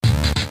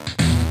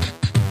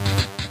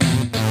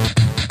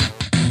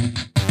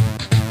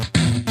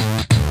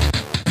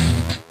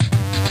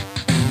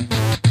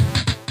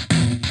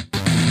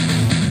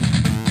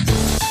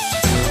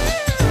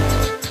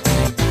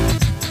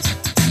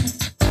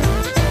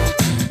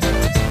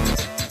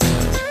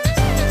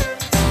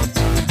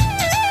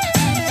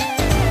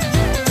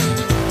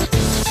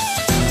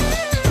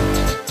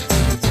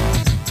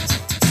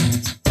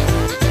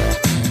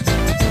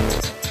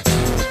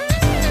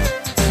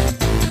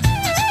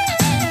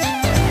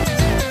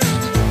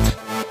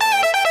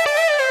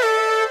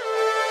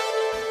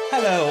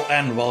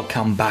and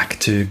welcome back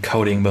to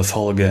Coding with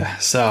Holger.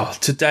 So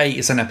today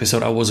is an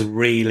episode I was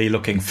really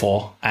looking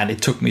for, and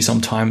it took me some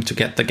time to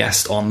get the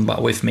guest on,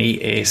 but with me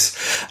is,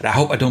 and I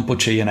hope I don't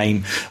butcher your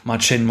name,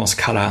 Marcin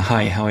Moskala.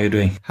 Hi, how are you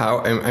doing?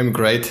 I'm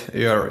great.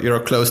 You're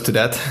close to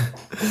that.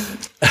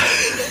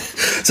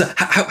 So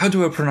how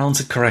do I pronounce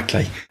it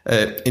correctly?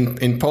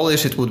 In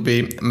Polish it would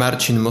be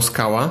Marcin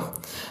Moskała.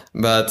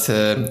 But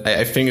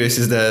I think this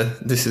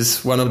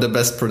is one of the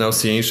best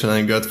pronunciation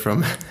I got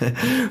from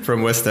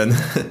Western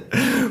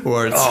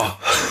words. Oh.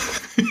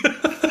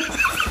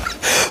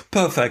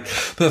 Perfect.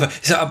 So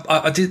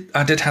I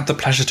did have the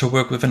pleasure to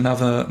work with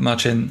another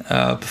Marcin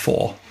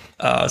before.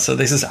 So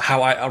this is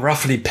how I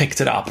roughly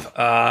picked it up,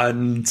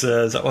 and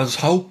so I was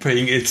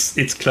hoping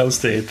it's close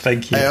to it.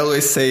 Thank you. I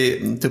always say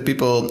to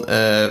people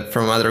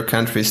from other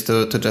countries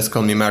to just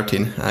call me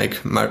Martin,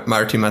 like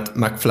Marty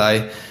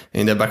McFly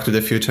in the Back to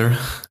the Future.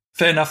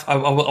 Fair enough. I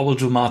will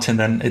do Martin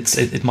then.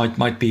 It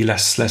might be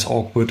less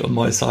awkward on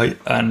my side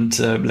and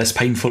less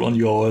painful on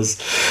yours.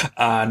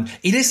 And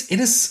it is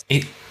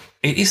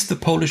the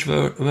Polish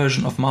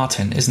version of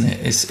Martin, isn't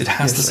it? It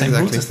has the same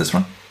roots as this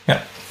one.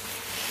 Yeah.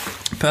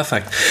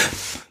 Perfect.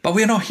 But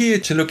we are not here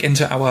to look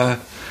into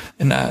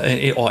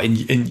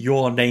in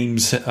your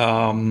name's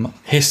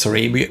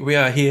history. We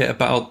are here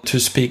to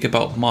speak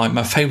about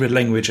my favorite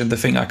language and the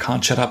thing I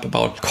can't shut up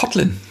about,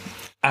 Kotlin.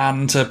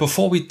 And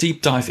before we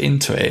deep dive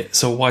into it,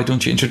 so why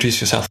don't you introduce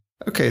yourself?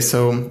 Okay,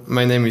 so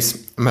my name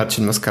is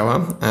Marcin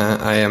Moskała.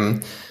 I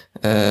am,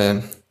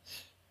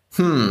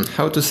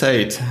 how to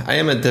say it? I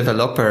am a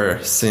developer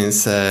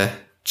since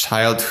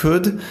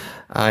childhood.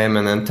 I am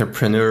an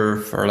entrepreneur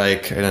for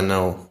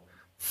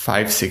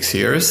 5-6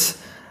 years.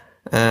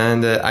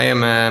 And I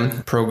am a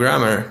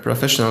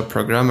professional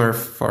programmer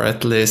for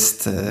at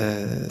least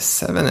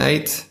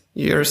 7-8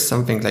 years,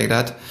 something like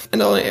that.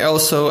 And I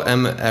also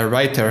am a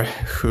writer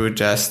who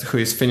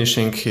is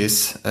finishing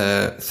his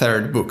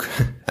third book.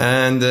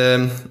 And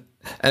a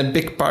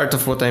big part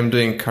of what I'm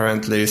doing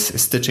currently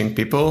is teaching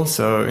people.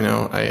 So,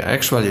 I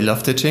actually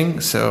love teaching.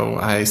 So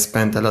I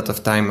spend a lot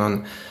of time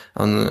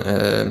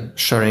on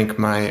sharing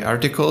my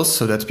articles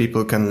so that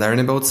people can learn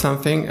about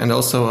something, and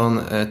also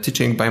on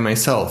teaching by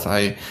myself.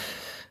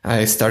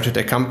 I started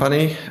a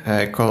company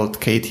called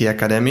KT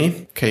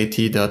Academy,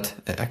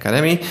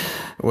 kt.academy,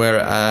 where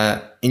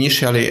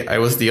initially I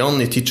was the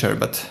only teacher,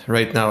 but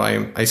right now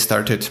I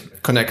started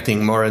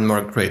connecting more and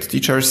more great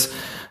teachers,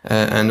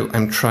 and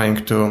I'm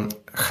trying to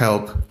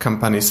help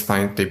companies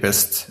find the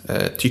best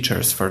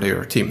teachers for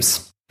their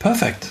teams.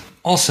 Perfect.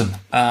 Awesome.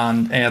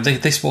 And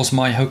this was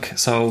my hook.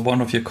 So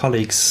one of your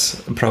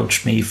colleagues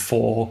approached me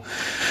for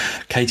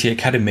KT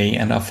Academy,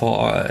 and I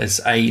thought it's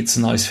a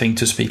nice thing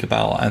to speak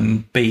about,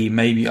 and B,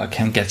 maybe I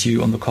can get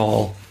you on the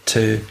call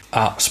to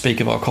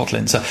speak about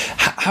Kotlin. So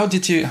how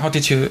did you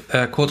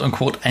quote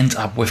unquote end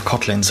up with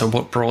Kotlin? So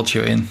what brought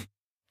you in?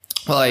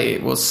 Well, I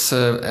was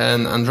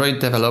an Android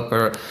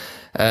developer,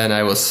 and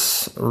I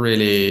was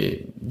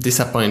really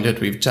disappointed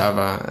with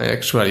Java. I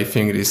actually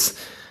think this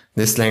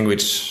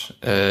language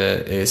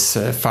is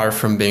far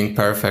from being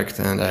perfect,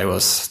 and I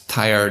was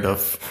tired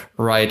of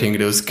writing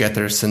those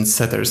getters and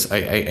setters.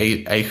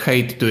 I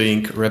hate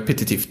doing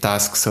repetitive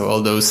tasks. So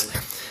all those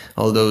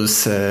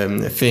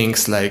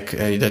things like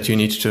that you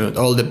need to,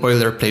 all the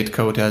boilerplate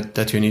code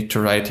that you need to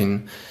write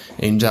in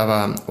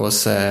Java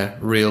was a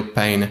real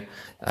pain.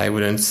 I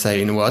wouldn't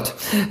say in what.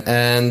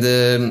 And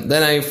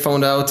then I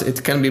found out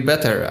it can be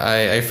better.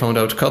 I found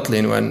out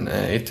Kotlin when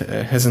it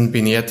hasn't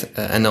been yet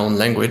a known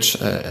language,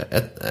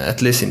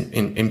 at least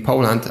in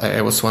Poland.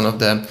 I was one of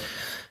the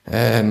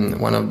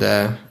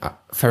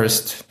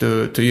first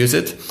to use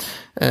it.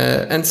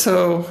 And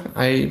so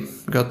I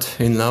got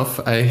in love.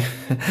 I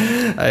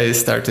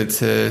started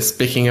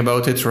speaking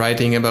about it,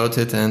 writing about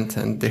it,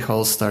 and the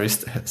whole story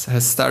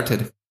has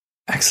started.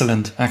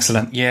 Excellent.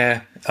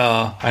 Yeah,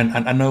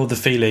 I know the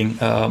feeling.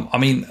 I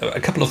mean, a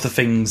couple of the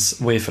things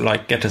with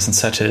like getters and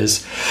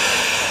setters,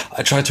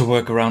 I tried to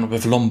work around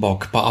with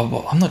Lombok, but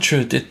I'm not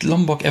sure. Did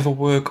Lombok ever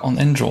work on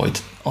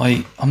Android?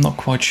 I'm not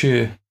quite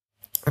sure.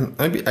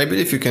 I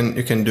believe you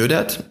can do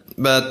that,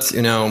 but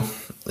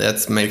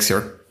that makes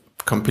your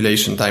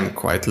compilation time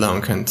quite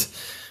long and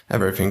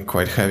everything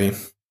quite heavy.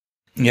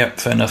 Yeah,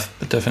 fair enough,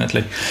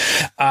 definitely.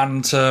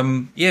 And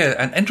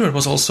and Android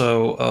was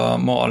also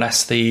more or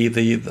less the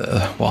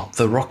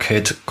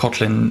rocket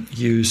Kotlin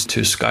used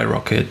to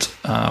skyrocket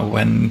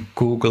when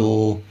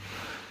Google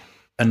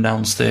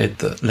announced it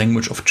the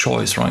language of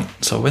choice, right?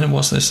 So when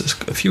was this?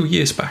 A few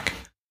years back.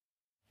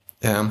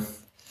 Yeah,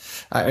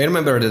 I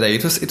remember the day.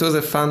 It was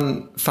a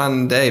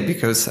fun day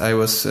because I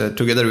was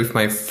together with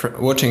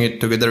watching it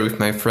together with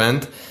my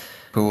friend,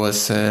 who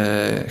is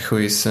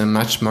a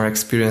much more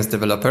experienced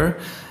developer.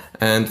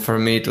 And for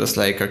me, it was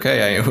like,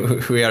 okay,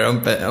 we are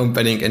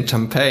opening a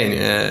champagne.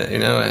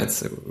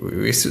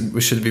 We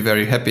should be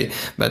very happy.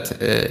 But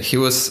he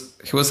was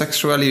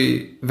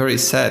actually very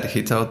sad.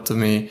 He thought to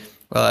me,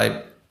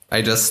 well,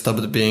 I just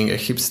stopped being a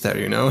hipster.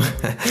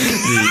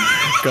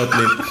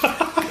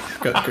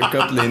 The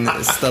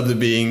Kotlin stopped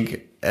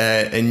being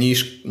a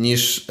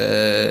niche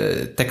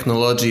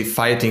technology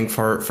fighting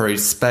for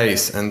its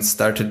space and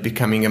started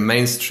becoming a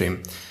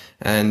mainstream.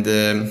 And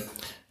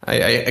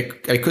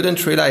I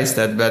couldn't realize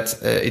that, but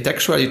it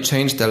actually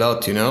changed a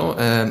lot.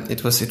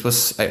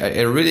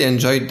 I really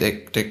enjoyed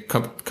the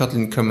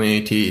Kotlin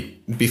community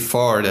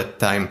before that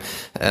time.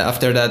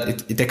 After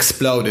that, it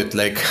exploded.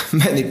 Like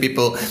many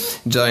people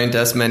joined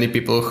us, many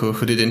people who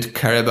didn't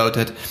care about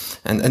it,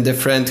 and the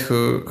friend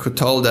who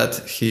told that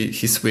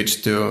he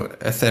switched to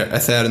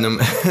Ethereum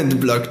and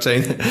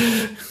blockchain.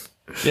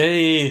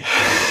 Yay.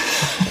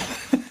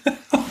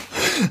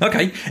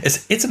 Okay,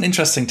 it's an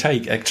interesting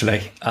take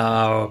actually.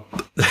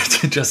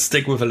 To just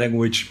stick with a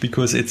language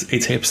because it's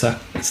hipster.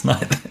 It's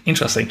not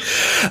interesting.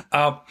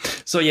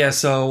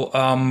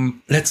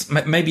 Let's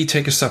maybe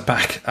take a step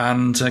back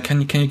and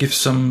can you give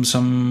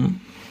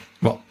some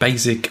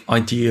basic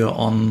idea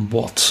on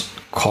what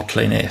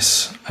Kotlin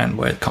is and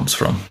where it comes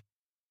from?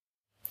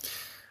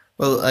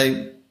 Well,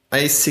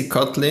 I see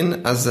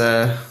Kotlin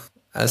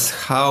as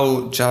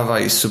how Java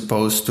is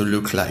supposed to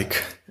look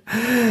like.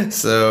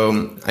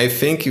 So I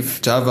think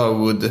if Java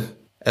would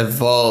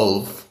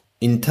evolve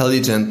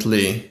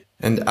intelligently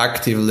and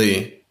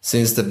actively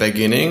since the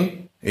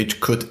beginning,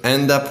 it could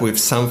end up with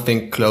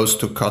something close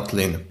to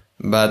Kotlin.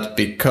 But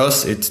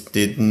because it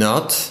did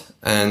not,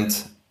 and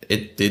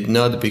it did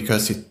not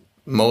because it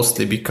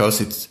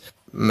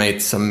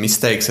made some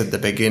mistakes at the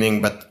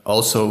beginning, but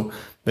also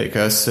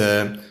because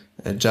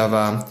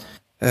Java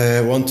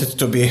wanted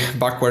to be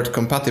backward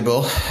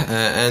compatible,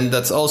 and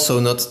that's also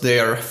not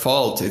their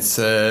fault. It's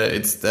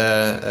the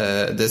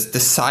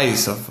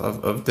size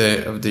of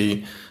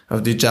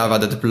the Java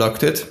that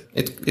blocked it.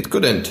 It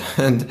couldn't,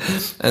 and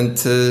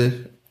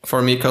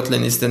for me,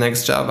 Kotlin is the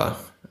next Java.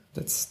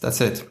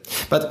 That's it.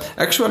 But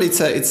actually,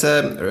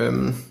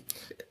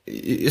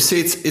 you see,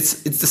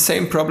 it's the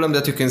same problem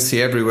that you can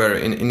see everywhere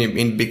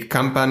in big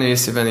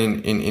companies, even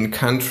in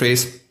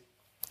countries.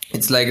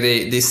 It's like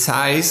the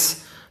size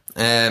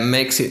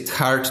makes it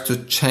hard to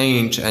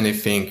change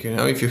anything.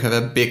 If you have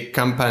a big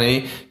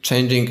company,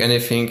 changing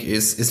anything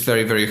is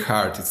very, very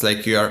hard. It's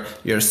like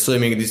you're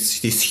swimming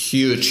this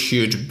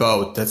huge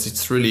boat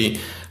it's really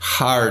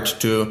hard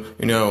to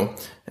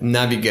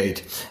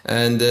navigate.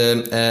 And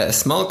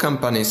small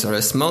companies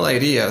or small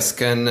ideas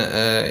can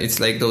it's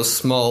like those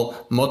small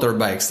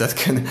motorbikes that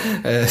can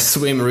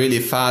swim really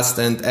fast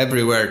and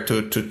everywhere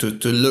to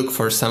look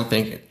for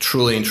something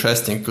truly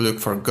interesting, to look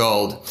for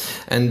gold.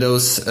 And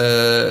those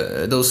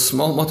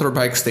small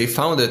motorbikes, they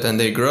found it and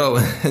they grow,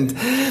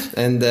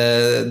 and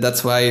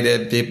that's why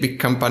the big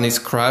companies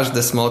crash,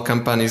 the small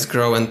companies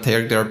grow and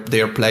take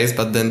their place.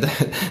 But then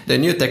the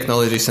new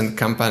technologies and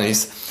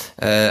companies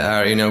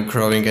are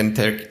growing and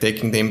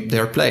taking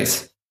their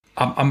place.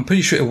 I'm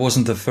pretty sure it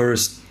wasn't the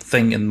first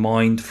thing in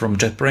mind from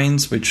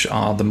JetBrains, which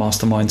are the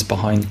masterminds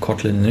behind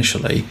Kotlin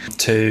initially,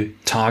 to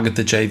target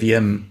the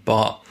JVM.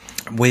 But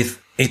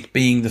with it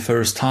being the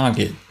first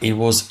target, it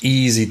was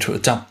easy to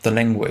adapt the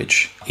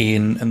language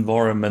in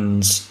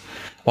environments.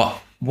 Well,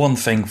 one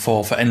thing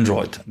for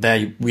Android,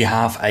 there we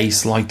have a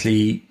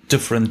slightly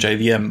different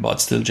JVM,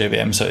 but still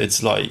JVM. So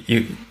it's like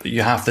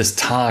you have this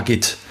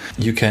target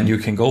you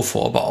can go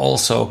for. But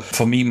also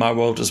for me, my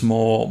world is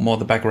more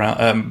the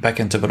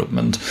backend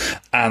development.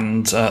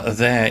 And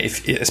there,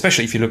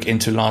 especially if you look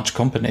into large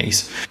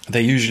companies,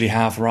 they usually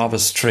have rather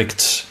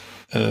strict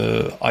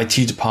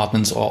IT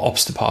departments or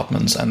ops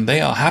departments, and they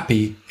are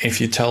happy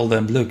if you tell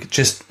them, look,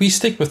 just we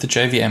stick with the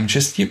JVM,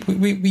 just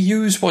we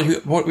use what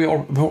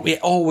we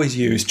always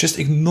use, just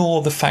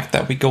ignore the fact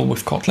that we go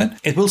with Kotlin.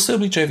 It will still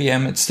be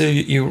JVM, it's still,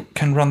 you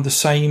can run the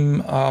same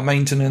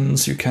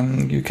maintenance, you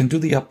can do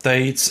the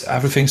updates,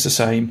 everything's the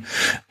same.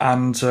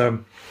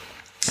 And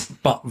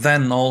but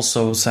then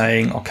also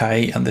saying,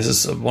 okay, and this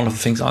is one of the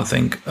things I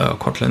think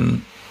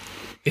Kotlin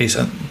is,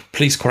 and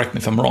please correct me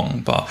if I'm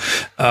wrong, but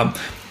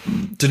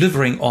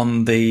delivering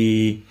on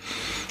the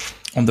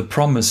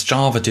promise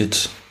Java did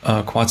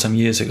quite some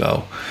years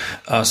ago,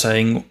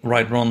 saying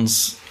write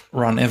runs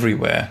run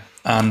everywhere,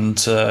 and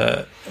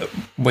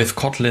with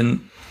Kotlin,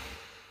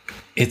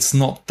 it's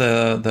not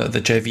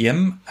the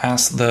JVM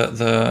as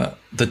the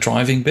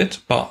driving bit,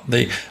 but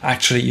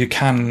you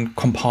can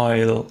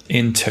compile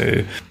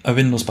into a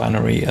Windows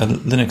binary, a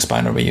Linux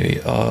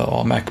binary,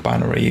 or Mac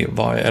binary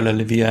via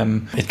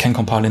LLVM. It can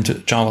compile into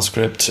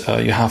JavaScript.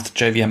 You have the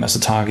JVM as a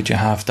target. You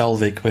have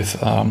Dalvik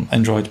with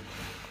Android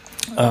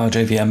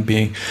JVM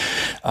being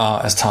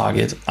as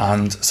target,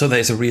 and so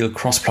there's a real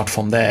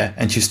cross-platform there,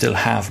 and you still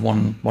have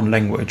one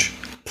language.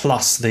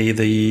 Plus the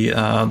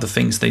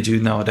things they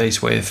do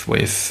nowadays with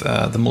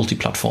the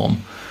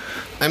multi-platform.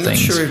 I'm not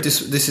sure if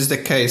this is the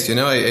case.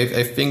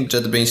 I think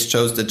JetBrains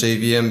chose the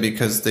JVM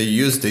because they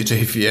use the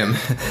JVM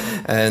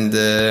and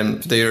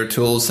their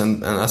tools.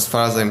 And as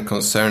far as I'm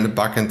concerned,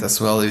 backend as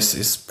well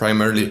is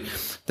primarily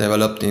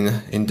developed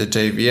in the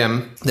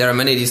JVM. There are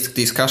many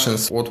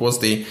discussions. What was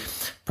the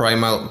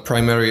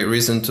primary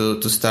reason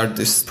to start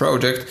this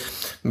project?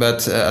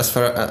 But as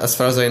far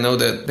as I know,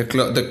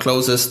 the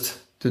closest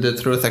to the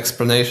truth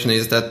explanation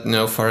is that,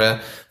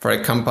 for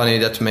a company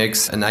that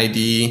makes an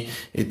IDE,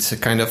 it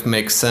kind of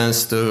makes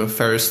sense to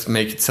first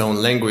make its own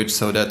language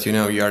so that,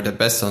 you are the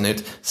best on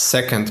it.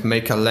 Second,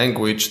 make a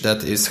language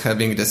that is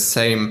having the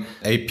same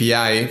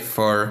API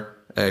for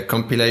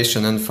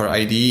compilation and for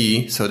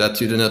IDE so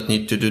that you do not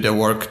need to do the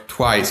work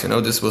twice.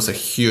 This was a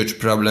huge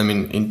problem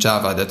in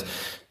Java, that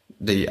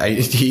the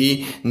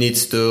IDE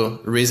needs to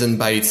reason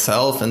by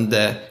itself and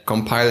the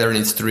compiler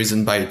needs to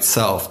reason by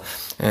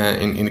itself.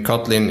 In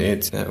Kotlin,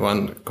 it's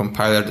one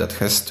compiler that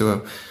has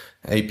two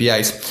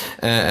APIs,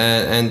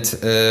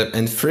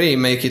 and free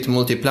make it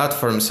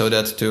multi-platform so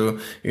that to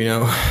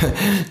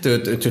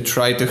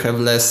try to have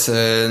less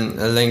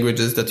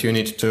languages that you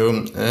need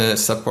to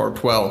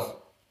support well.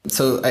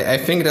 So I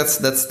think that's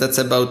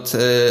about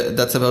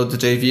the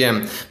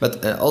JVM,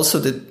 but also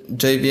the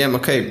JVM.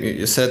 Okay,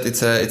 you said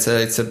it's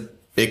a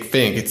big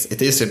thing.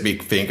 It is a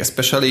big thing,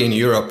 especially in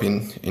Europe,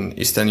 in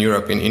Eastern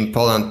Europe, in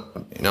Poland.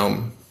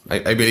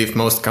 I believe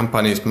most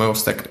companies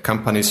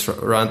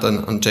run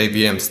on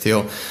JVM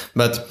still.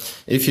 But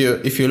if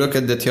you look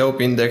at the TOP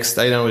index,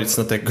 I know it's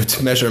not a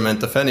good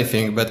measurement of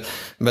anything, but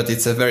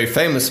it's a very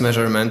famous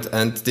measurement.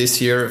 And this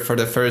year, for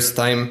the first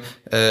time,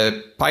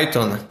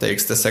 Python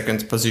takes the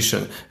second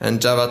position and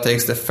Java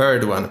takes the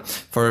third one.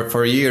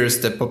 For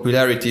years, the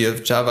popularity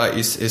of Java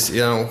is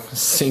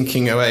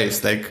sinking away.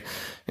 It's like,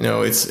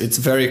 it's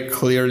very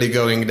clearly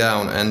going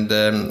down, and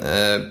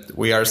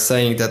we are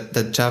saying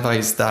that Java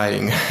is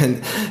dying,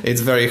 and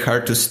it's very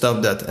hard to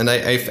stop that. And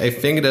I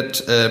think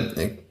that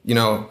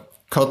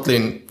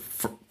Kotlin,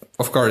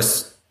 of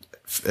course,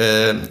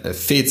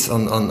 fits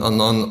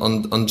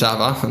on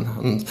Java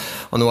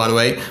on one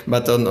way,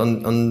 but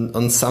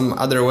on some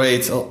other way,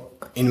 it's,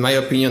 in my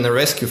opinion, a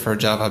rescue for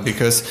Java,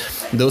 because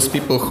those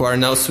people who are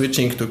now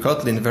switching to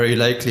Kotlin very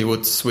likely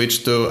would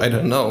switch to, I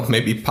don't know,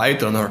 maybe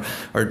Python or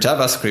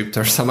JavaScript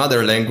or some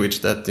other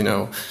language that,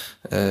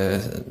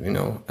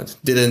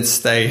 didn't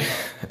stay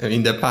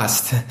in the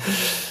past.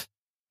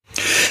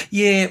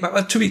 Yeah,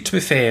 but to be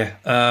fair,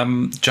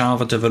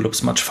 Java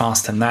develops much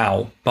faster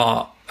now,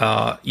 but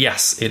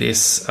yes, it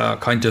is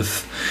kind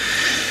of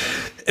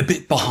a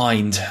bit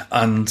behind,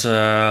 and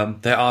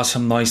there are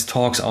some nice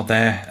talks out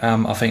there.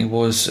 I think it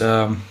was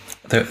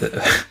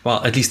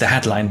at least the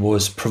headline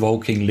was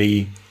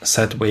provokingly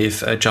said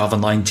with Java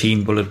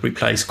 19 will it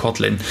replace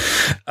Kotlin,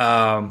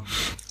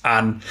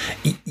 and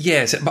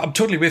yes, but I'm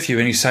totally with you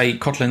when you say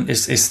Kotlin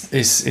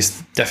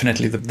is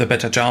definitely the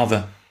better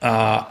Java.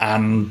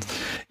 And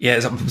yeah,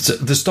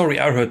 the story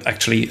I heard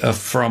actually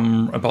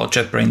about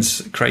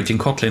JetBrains creating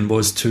Kotlin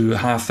was to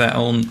have their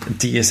own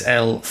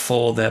DSL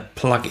for their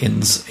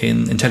plugins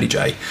in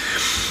IntelliJ,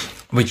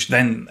 which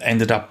then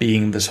ended up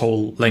being this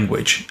whole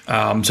language.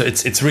 So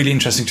it's really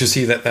interesting to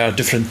see that there are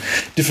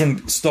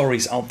different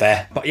stories out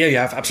there. But yeah, you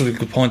have absolutely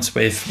good points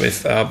with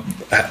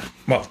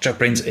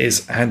JetBrains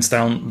is hands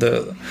down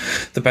the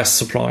best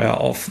supplier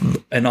of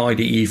an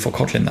IDE for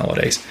Kotlin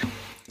nowadays.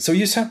 So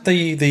you said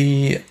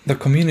the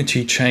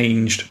community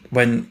changed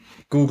when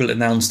Google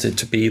announced it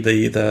to be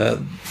the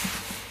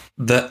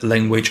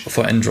language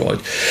for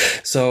Android.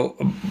 So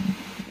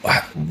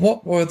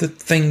what were the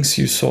things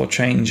you saw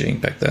changing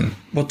back then?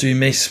 What do you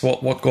miss?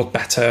 What got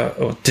better,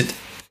 or did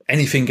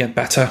anything get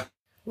better?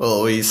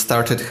 Well, we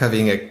started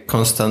having a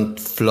constant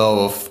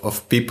flow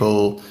of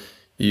people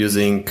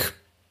using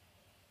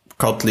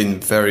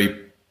Kotlin very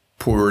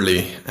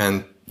poorly,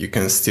 and you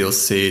can still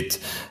see it.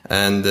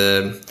 And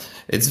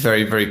it's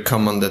very, very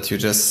common that you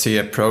just see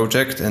a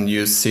project and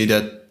you see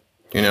that,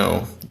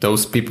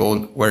 those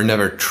people were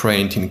never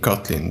trained in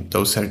Kotlin.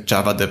 Those are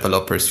Java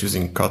developers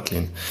using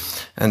Kotlin.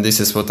 And this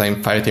is what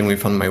I'm fighting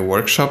with on my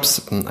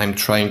workshops. I'm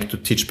trying to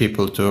teach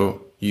people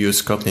to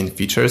use Kotlin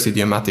features,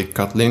 idiomatic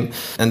Kotlin.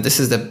 And this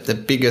is the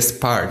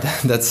biggest part.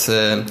 That's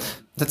a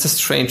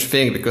strange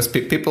thing, because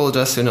people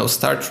just,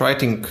 start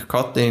writing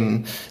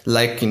Kotlin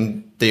like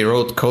they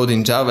wrote code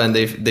in Java, and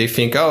they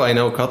think, oh, I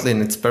know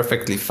Kotlin, it's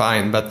perfectly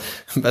fine. But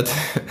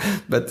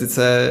it's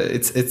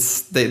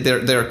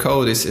their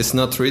code is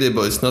not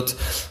readable. It's not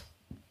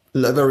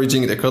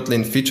leveraging the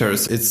Kotlin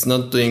features. It's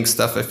not doing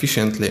stuff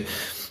efficiently.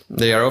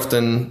 They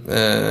often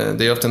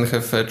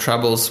have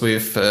troubles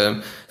with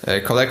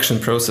collection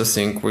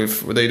processing.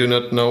 They do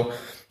not know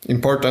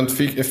important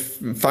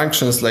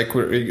functions like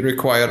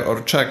require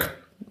or check.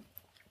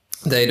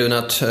 They do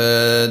not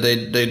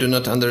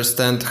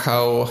understand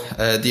how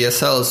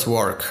DSLs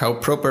work, how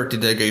property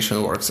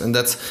delegation works, and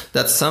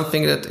that's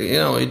something that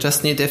you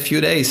just need a few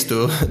days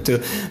to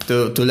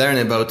learn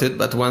about it.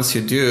 But once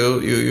you do,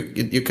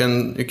 you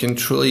can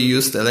truly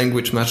use the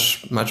language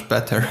much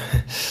better.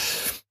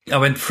 I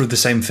went through the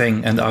same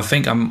thing, and I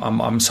think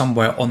I'm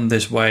somewhere on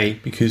this way,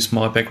 because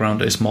my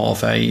background is more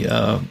of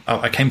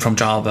I came from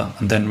Java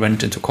and then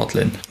went into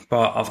Kotlin.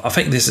 But I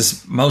think this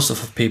is most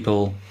of the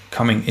people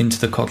coming into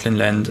the Kotlin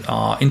land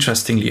are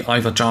interestingly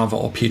either Java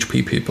or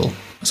PHP people.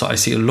 So I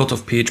see a lot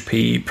of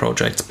PHP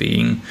projects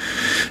being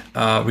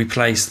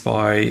replaced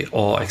by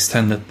or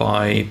extended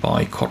by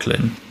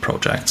Kotlin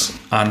projects.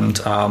 And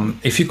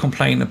if you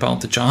complain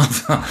about the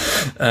Java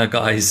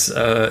guys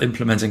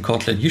implementing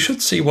Kotlin, you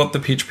should see what the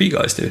PHP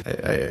guys do.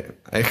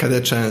 I had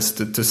a chance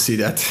to see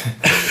that.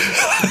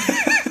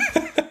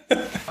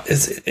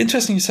 It's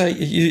interesting you say.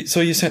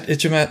 You said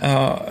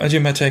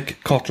idiomatic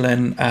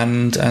Kotlin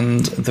and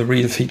the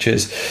real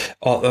features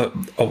are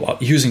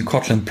using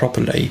Kotlin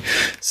properly.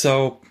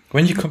 So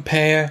when you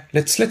compare,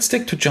 let's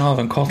stick to Java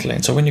and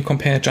Kotlin. So when you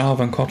compare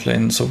Java and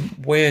Kotlin, so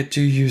where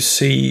do you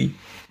see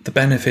the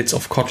benefits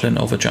of Kotlin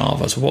over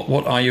Java? So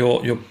what are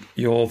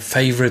your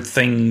favorite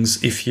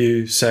things if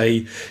you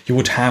say you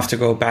would have to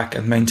go back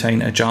and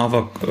maintain a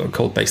Java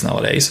code base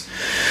nowadays?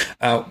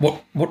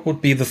 What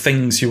would be the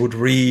things you would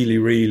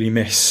really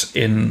miss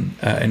in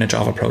a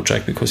Java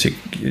project because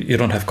you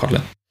don't have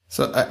Kotlin?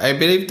 So I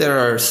believe there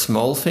are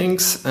small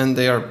things and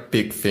there are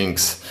big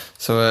things.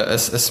 So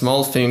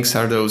small things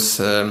are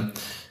those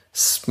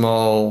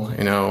small,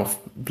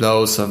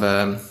 blows of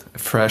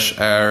fresh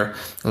air,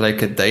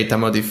 like a data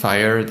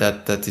modifier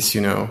that is,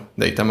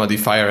 data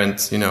modifier and,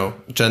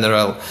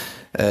 general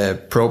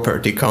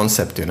property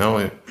concept, you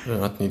do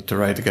not need to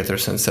write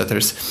getters and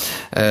setters.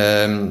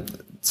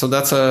 So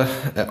that's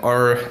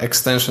our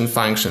extension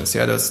functions.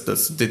 Yeah,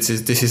 this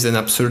is an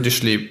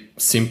absurdly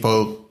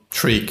simple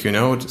trick,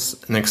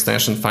 just an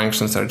extension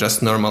functions are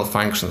just normal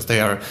functions. They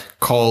are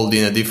called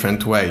in a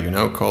different way,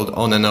 called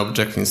on an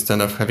object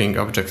instead of having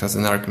object as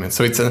an argument.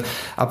 So it's an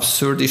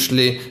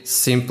absurdly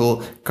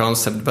simple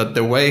concept, but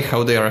the way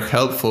how they are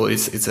helpful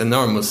it's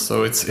enormous.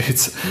 So it's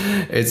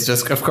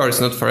just, of course,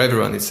 not for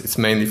everyone. It's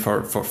mainly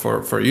for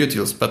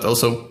utils, but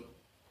also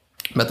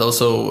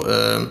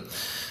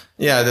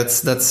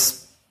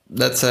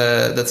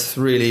that's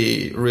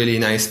really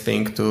nice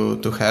thing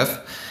to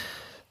have.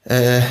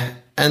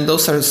 And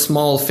those are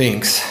small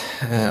things.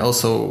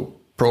 Also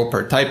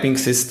proper typing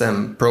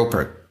system,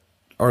 proper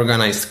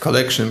organized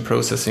collection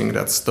processing.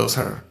 Those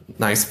are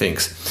nice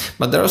things.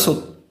 But there are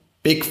also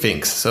big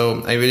things.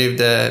 So I believe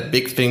the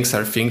big things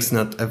are things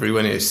not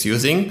everyone is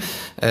using.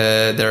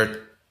 There are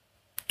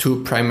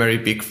two primary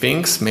big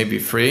things, maybe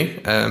three.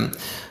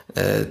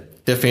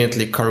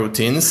 Definitely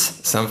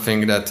coroutines,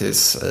 something that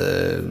is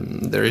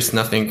there is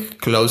nothing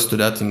close to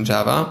that in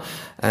Java.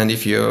 And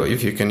if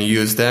you can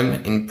use them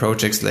in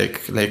projects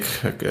like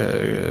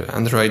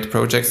Android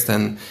projects,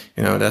 then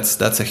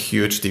that's a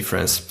huge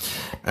difference.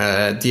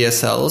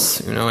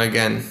 DSLs,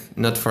 again,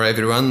 not for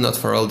everyone, not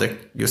for all the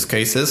use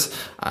cases.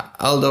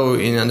 Although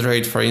in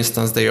Android, for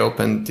instance, they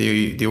opened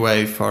the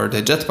way for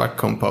the Jetpack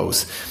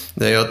Compose.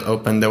 They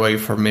opened the way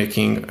for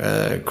making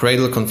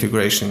Gradle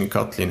configuration in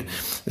Kotlin.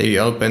 They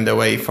opened the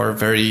way for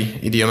very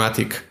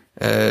idiomatic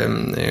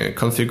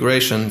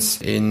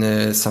configurations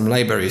in some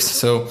libraries.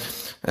 So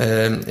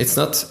it's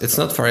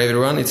not for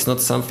everyone. It's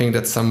not something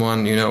that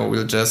someone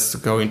will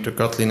just go into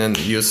Kotlin and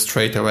use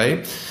straight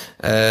away.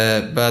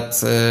 But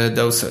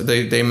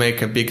they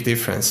make a big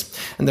difference.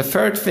 And the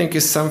third thing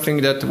is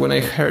something that when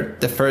I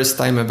heard the first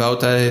time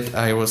about it,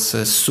 I was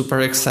super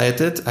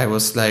excited. I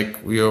was like,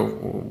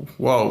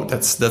 whoa,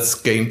 that's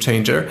game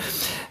changer.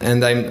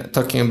 And I'm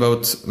talking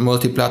about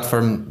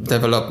multi-platform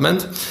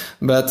development.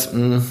 But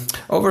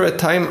over a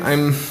time,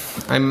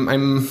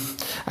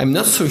 I'm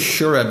not so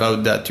sure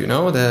about that.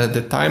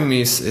 The time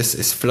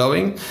is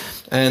flowing,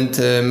 and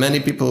many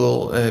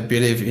people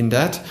believe in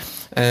that.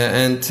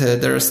 And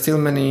there are still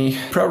many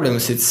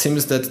problems. It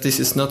seems that this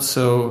is not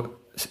so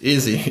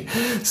easy.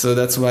 So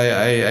that's why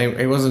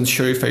I wasn't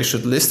sure if I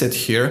should list it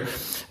here.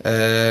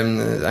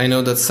 I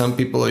know that some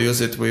people use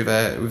it with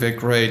a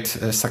great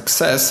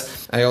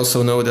success. I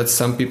also know that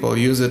some people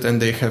use it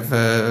and they have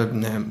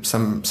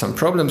some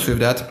problems with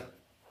that.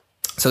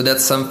 So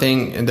that's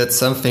something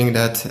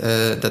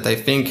that I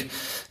think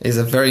is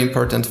a very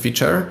important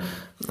feature.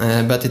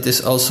 But it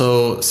is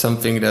also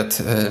something that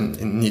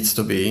needs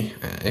to be,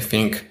 I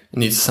think,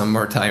 needs some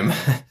more time.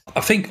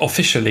 I think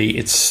officially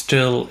it's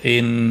still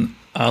in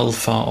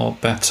alpha or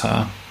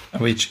beta,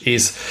 which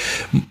is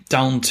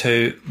down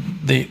to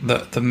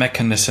the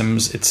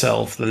mechanisms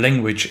itself. The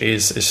language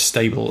is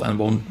stable and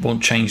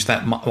won't change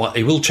that much. Well,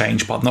 it will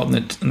change, but not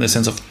in the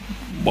sense of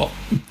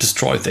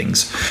destroy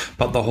things.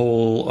 But the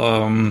whole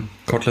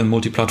Kotlin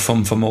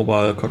multi-platform for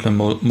mobile,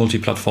 Kotlin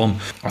multi-platform,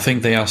 I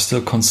think they are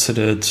still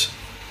considered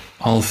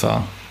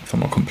alpha, if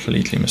I'm not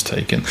completely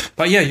mistaken.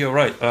 But yeah, you're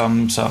right.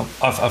 So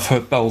I've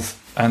heard both,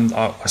 and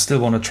I still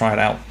want to try it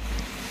out.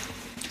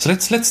 So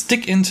let's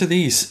dig into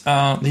these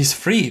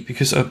three,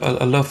 because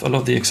I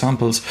love the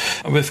examples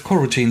with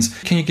coroutines.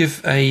 Can you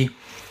give a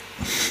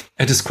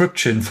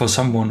description for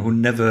someone who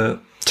never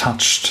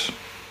touched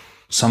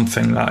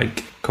something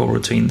like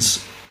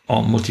coroutines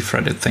or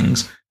multi-threaded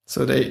things?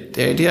 So the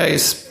idea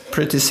is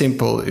pretty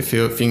simple if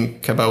you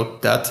think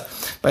about that.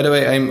 By the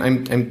way,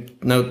 I'm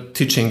now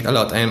teaching a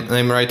lot.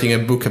 I'm writing a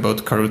book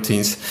about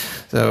coroutines,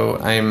 so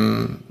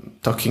I'm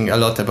talking a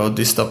lot about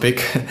this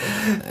topic.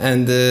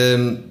 And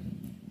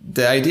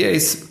the idea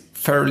is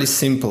fairly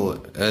simple.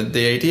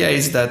 The idea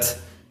is that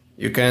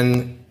you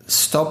can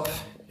stop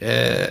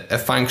a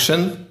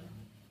function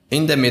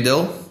in the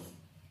middle,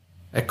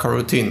 a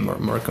coroutine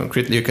more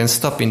concretely. You can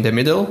stop in the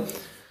middle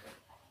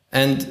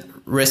and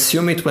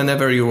resume it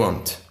whenever you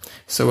want.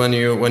 So when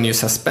you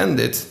suspend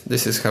it,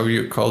 this is how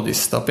you call this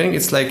stopping.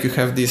 It's like you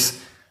have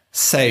this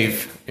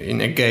save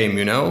in a game,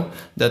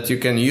 that you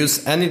can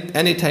use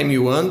anytime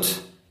you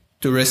want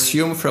to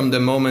resume from the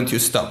moment you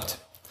stopped.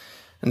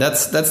 And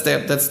that's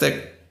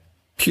the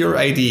pure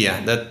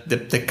idea, that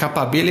the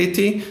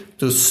capability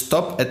to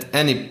stop at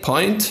any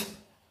point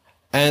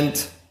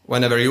and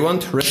whenever you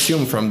want,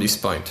 resume from this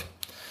point.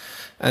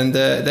 And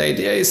the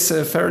idea is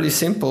fairly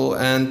simple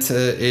and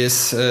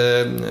is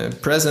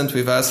present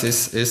with us,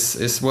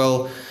 is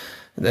well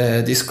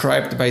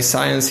described by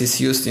science,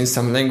 is used in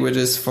some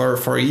languages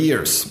for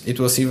years. It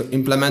was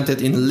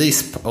implemented in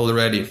Lisp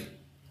already.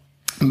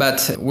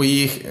 But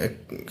we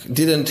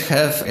didn't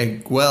have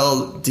a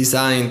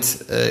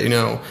well-designed,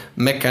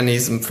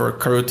 mechanism for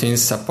coroutine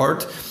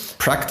support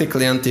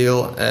practically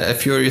until a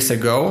few years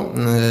ago,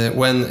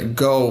 when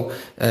Go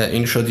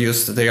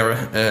introduced their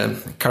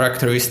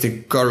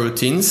characteristic Go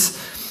routines,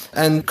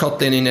 and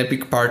Kotlin in a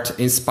big part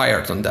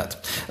inspired on that.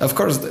 Of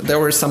course, there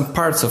were some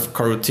parts of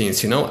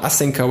coroutines,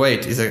 async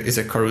await is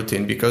a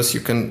coroutine, because you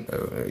can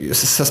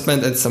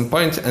suspend at some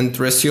point and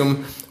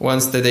resume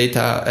once the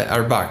data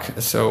are back.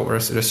 So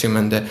resume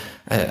and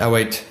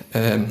await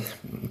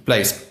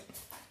place.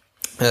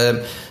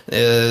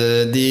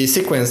 The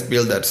sequence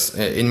builders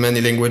in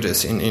many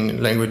languages,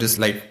 in languages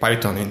like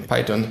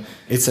Python,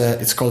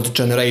 it's called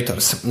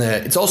generators.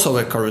 It's also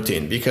a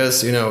coroutine,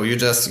 because you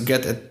just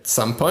get at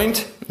some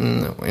point,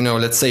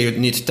 let's say you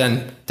need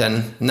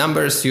 10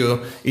 numbers, you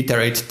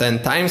iterate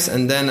 10 times,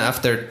 and then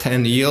after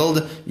 10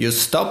 yield you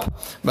stop,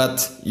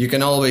 but you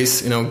can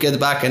always get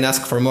back and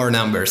ask for more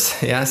numbers.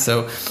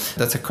 So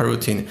that's a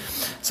coroutine.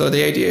 So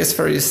the idea is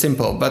very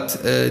simple, but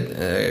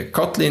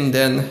Kotlin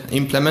then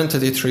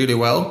implemented it really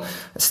well,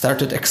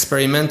 started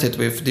experimented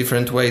with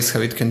different ways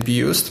how it can be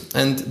used,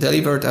 and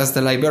delivered us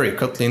the library,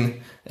 Kotlin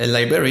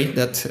library,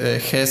 that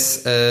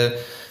has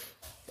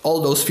all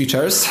those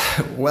features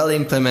well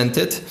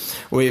implemented,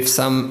 with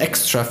some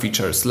extra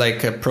features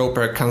like a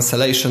proper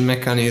cancellation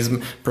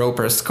mechanism,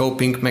 proper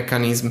scoping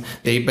mechanism.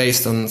 They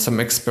based on some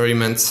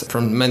experiments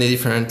from many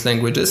different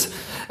languages,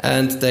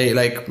 and they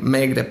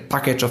make the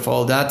package of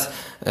all that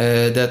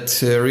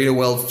that really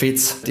well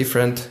fits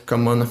different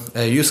common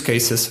use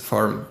cases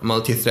for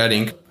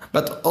multi-threading.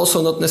 But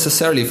also not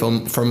necessarily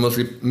for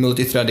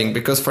multi-threading,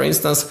 because, for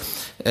instance,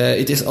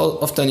 it is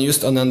often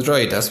used on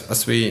Android,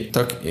 as we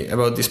talk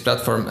about this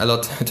platform a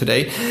lot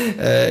today.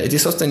 It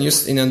is often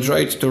used in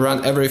Android to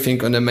run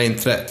everything on the main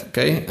thread.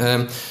 Okay,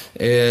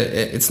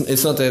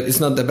 it's not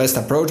the best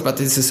approach, but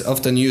this is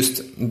often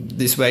used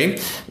this way,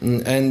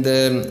 and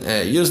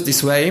used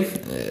this way,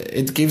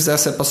 it gives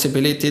us a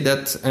possibility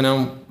that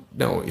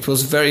it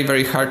was very,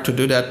 very hard to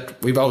do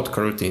that without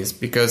coroutines,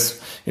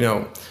 because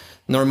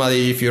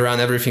normally, if you run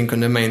everything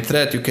on the main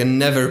thread, you can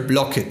never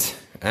block it,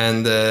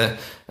 and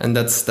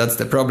that's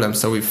the problem.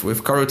 So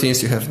with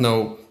coroutines, you have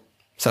no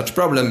such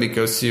problem,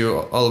 because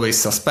you always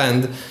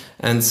suspend,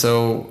 and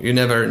so you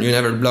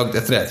never block the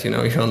thread. You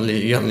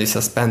only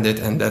suspend it,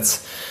 and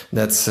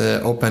that's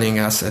opening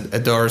us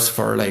doors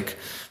for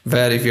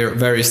very,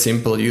 very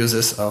simple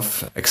uses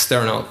of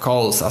external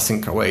calls,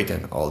 async await,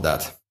 and all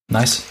that.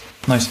 Nice,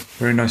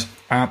 very nice.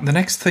 The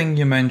next thing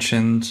you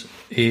mentioned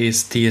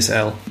is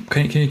DSL.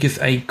 Can you give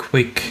a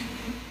quick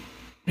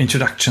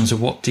introduction to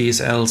what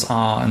DSLs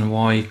are and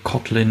why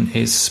Kotlin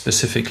is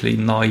specifically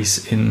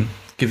nice in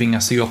giving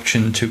us the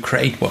option to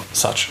create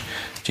such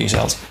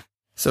DSLs?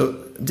 So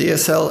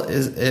DSL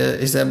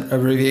is an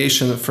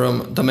abbreviation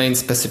from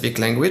domain-specific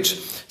language.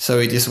 So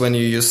it is when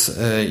you use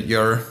in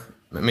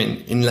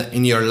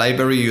your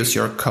library, you use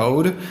your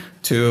code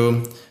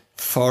to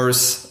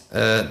force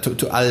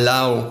to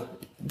allow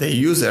the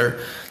user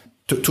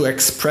to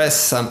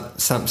express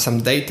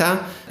some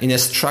data in a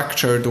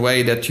structured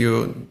way that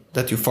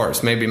you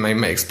force. Maybe my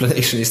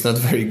explanation is not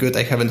very good.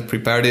 I haven't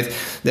prepared it.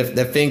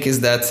 The thing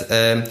is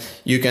that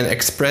you can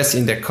express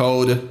in the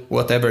code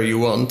whatever you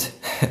want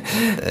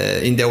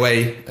in the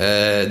way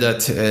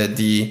that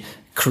the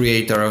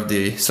creator of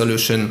the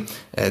solution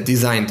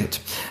designed it,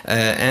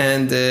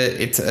 and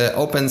it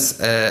opens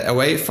a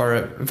way for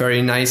a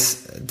very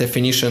nice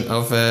definition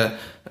of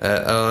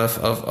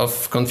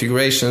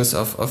configurations,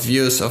 of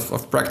views,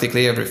 of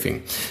practically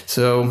everything.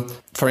 So,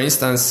 for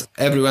instance,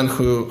 everyone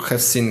who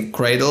has seen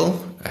Gradle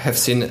have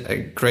seen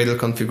a Gradle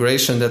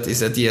configuration that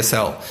is a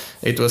DSL.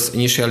 It was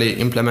initially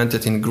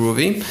implemented in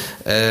Groovy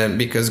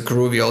because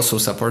Groovy also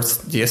supports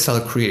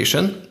DSL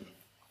creation.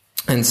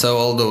 And so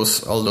all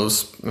those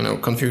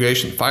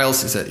configuration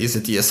files is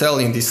a DSL.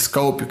 In this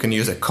scope, you can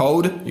use a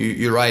code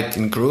you write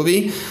in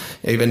Groovy,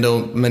 even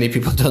though many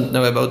people don't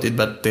know about it.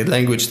 But the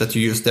language that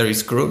you use there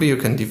is Groovy. You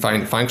can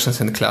define functions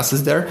and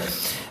classes there,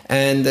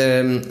 and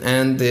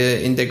in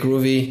the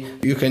Groovy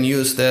you can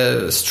use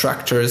the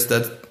structures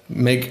that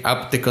make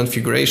up the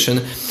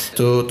configuration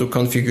to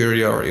configure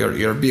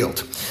your build.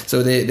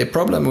 So the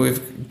problem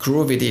with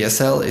Groovy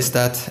DSL is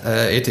that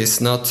it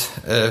is not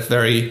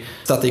very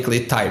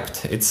statically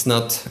typed. It's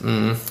not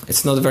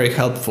very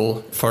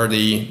helpful for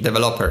the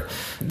developer.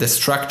 The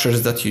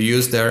structures that you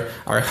use there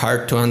are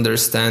hard to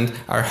understand,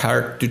 are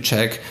hard to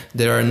check.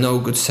 There are no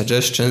good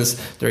suggestions.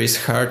 There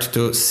is hard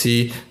to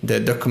see the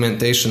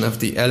documentation of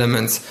the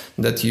elements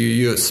that you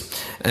use.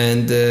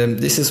 And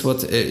this is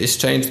what is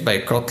changed by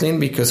Kotlin,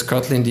 because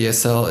Kotlin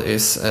DSL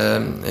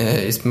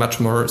is much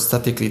more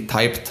statically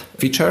typed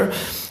feature.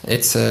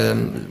 It's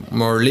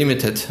more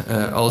limited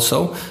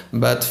also,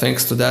 but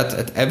thanks to that,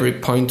 at every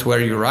point where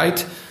you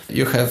write,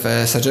 you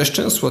have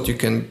suggestions what you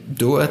can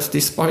do at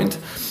this point.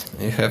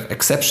 You have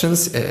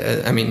exceptions,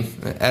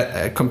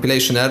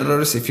 compilation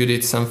errors if you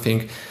did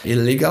something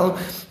illegal,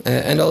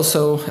 and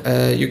also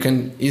you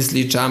can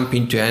easily jump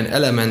into an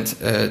element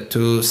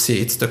to see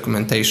its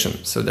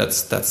documentation. So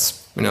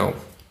that's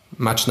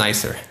much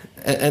nicer.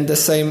 And the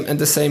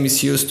same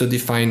is used to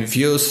define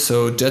views.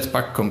 So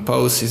Jetpack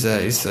Compose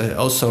is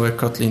also a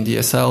Kotlin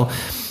DSL.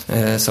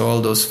 So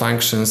all those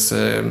functions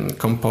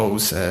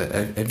compose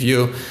a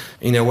view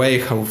in a way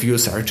how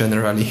views are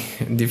generally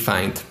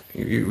defined.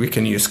 We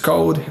can use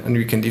code and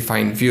we can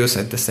define views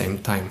at the same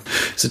time.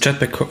 So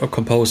Jetpack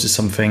Compose is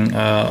something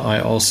I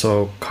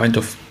also kind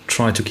of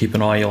try to keep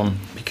an eye on,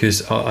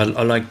 because I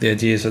like the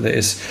idea. So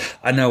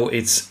I know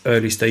it's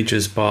early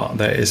stages, but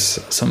there is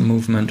some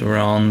movement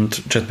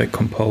around Jetpack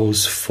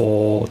Compose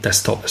for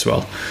desktop as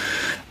well.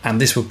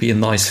 And this would be a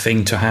nice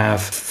thing to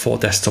have for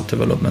desktop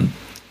development.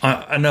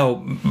 I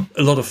know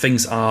a lot of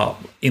things are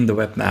in the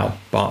web now,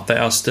 but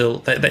there is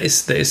still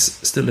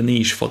a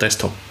niche for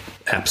desktop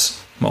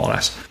apps, more or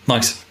less.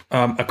 Nice.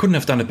 I couldn't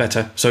have done it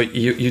better. So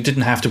you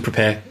didn't have to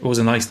prepare. It was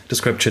a nice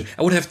description.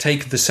 I would have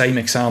taken the same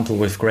example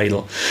with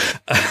Gradle.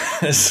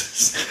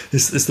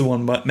 It's the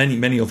one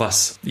many of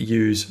us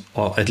use,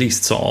 or at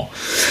least saw.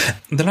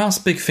 The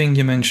last big thing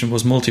you mentioned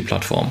was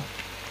multi-platform.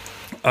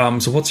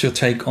 So what's your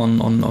take on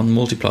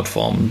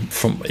multi-platform,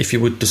 from if you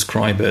would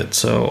describe it?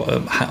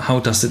 So how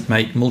does it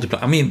make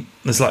multi-platform? I mean,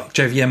 it's like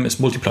JVM is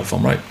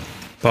multi-platform, right?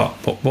 But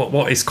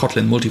what is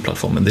Kotlin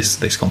multi-platform in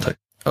this context?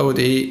 Oh,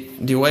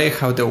 the way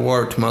how the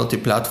word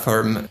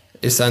multi-platform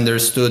is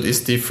understood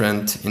is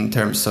different in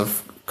terms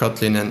of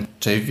Kotlin and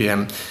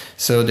JVM.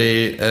 So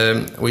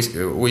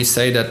we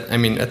say that,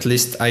 at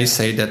least I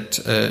say that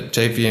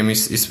JVM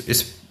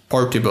is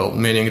portable,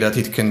 meaning that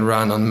it can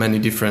run on many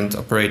different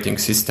operating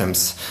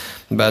systems.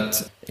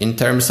 But in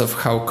terms of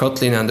how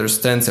Kotlin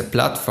understands a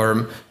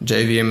platform,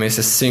 JVM is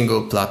a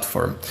single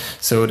platform.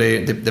 So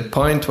the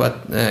point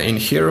in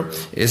here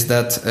is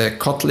that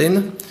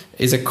Kotlin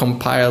is a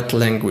compiled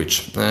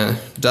language,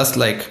 just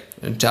like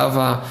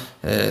Java,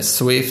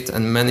 Swift,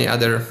 and many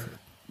other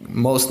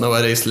most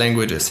nowadays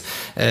languages,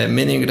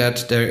 meaning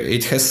that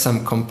it has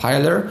some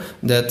compiler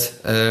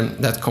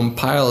that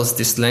compiles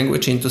this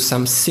language into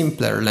some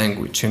simpler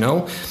language.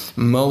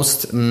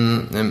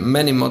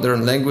 Many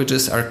modern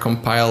languages are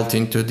compiled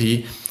into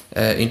the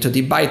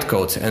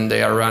bytecode, and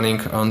they are running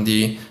on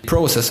the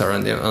processor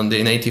on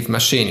the native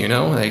machine,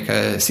 like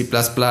C++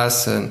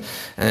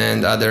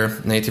 and other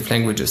native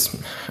languages.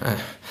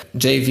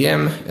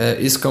 JVM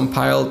is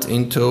compiled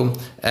into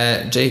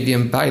a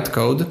JVM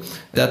bytecode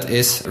that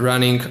is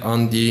running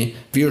on the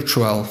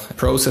virtual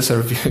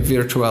processor,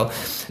 virtual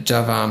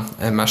Java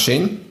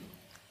machine.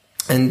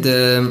 And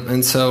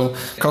so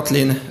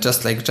Kotlin,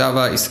 just like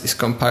Java, is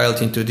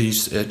compiled into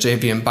this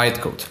JVM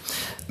bytecode.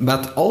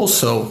 But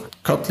also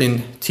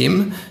Kotlin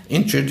team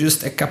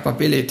introduced a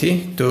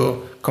capability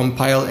to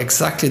compile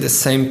exactly the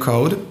same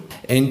code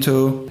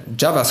into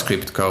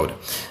JavaScript code.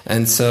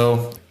 And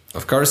so,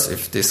 of course,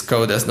 if this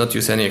code does not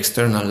use any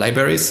external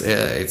libraries,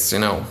 it's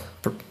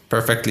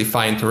perfectly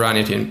fine to run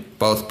it in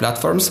both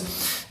platforms.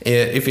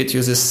 If it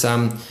uses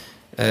some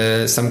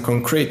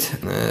concrete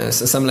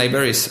some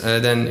libraries,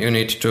 then you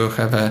need to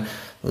have a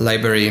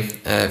library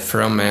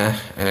from a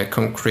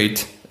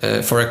concrete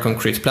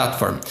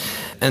platform.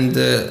 And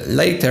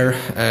later,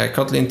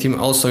 Kotlin team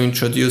also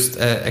introduced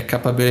a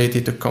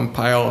capability to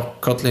compile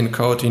Kotlin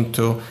code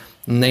into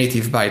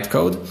native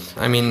bytecode.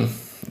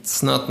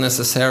 It's not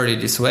necessarily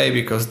this way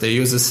because they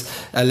uses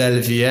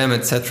LLVM,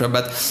 etc.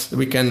 But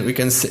we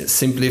can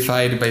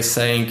simplify it by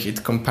saying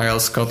it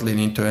compiles Kotlin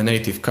into a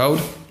native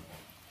code.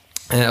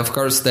 Of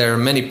course, there are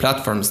many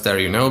platforms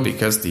there,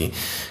 because the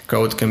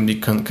code can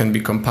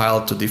be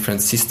compiled to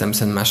different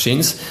systems and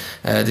machines.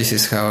 This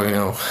is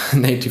how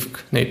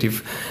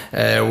native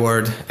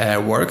word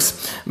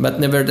works.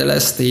 But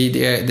nevertheless,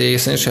 the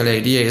essential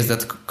idea is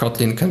that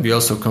Kotlin can be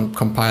also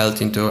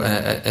compiled into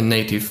a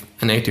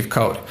native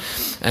code.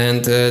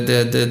 And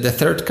the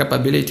third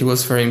capability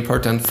was very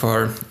important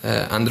for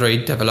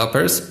Android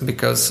developers,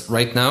 because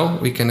right now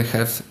we can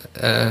have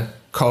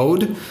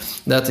code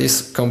that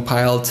is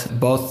compiled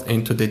both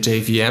into the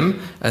JVM,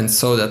 and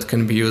so that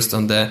can be used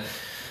on the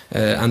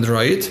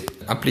Android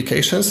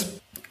applications,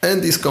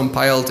 and is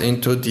compiled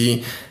into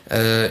the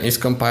is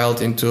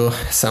compiled into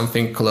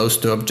something close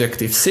to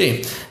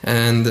Objective-C,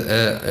 and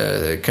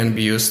can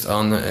be used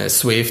on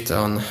Swift,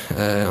 on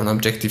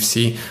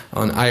Objective-C,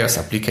 on iOS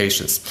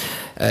applications.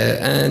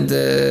 And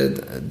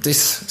this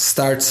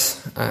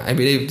starts, I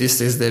believe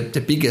this is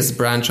the biggest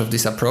branch of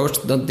this approach,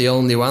 not the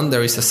only one.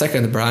 There is a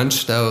second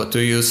branch, though, to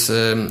use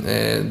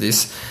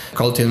this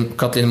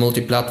Kotlin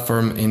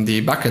multi-platform in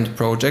the backend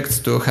projects,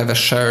 to have a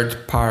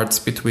shared parts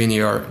between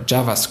your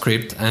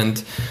JavaScript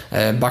and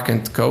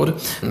backend code.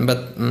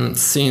 But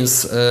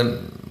since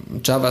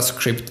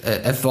JavaScript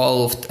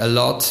evolved a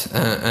lot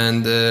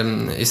and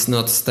is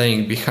not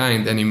staying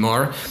behind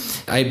anymore,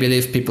 I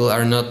believe people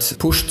are not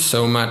pushed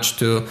so much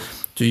to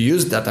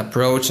use that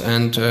approach,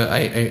 and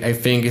I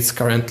think it's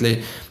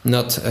currently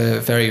not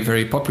very,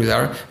 very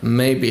popular.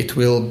 Maybe it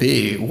will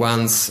be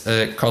once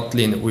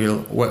Kotlin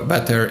will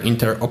better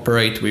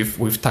interoperate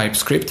with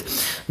TypeScript,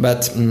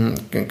 but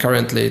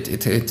currently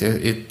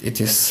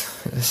it is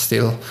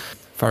still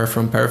far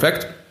from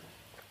perfect.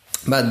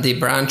 But the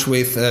branch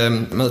with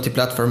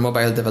multi-platform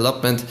mobile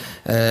development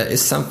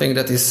is something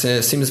that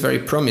seems very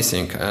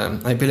promising.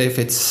 I believe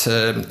it's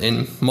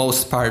in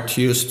most part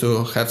used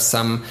to have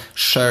some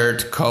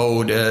shared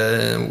code,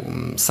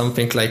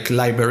 something like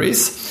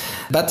libraries.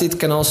 But it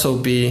can also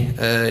be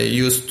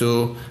used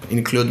to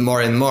include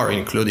more and more,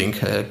 including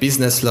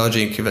business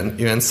logic,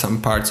 even some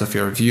parts of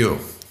your view,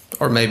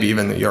 or maybe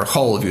even your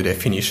whole view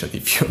definition,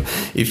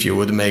 if you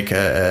would make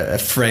a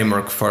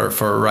framework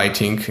for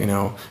writing,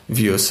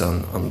 views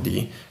on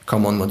the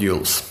common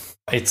modules.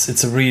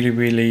 It's a really,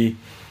 really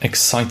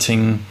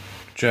exciting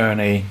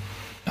journey.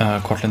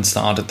 Kotlin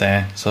started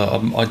there,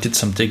 so I did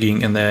some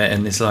digging in there,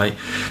 and it's like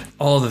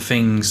all the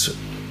things,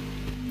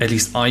 at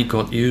least I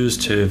got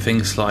used to,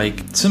 things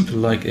like simple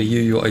like a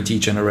UUID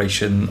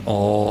generation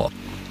or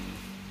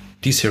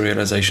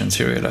deserialization,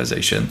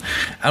 serialization.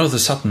 Out of the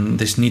sudden,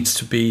 this needs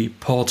to be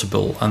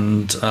portable,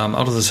 and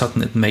out of the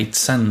sudden, it made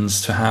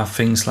sense to have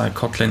things like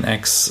Kotlin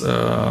X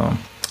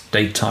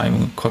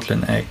datetime,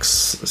 Kotlin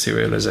X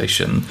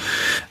serialization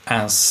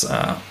as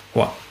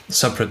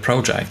separate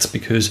projects,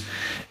 because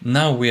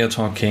now we are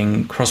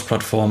talking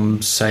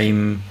cross-platform,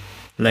 same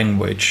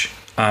language.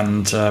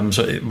 And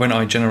so when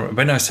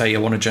I say I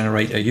want to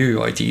generate a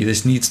UUID,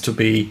 this needs to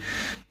be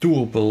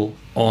doable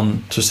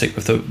to stick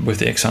with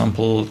the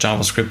example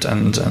JavaScript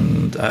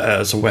and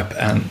as a web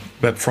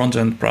front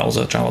end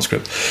browser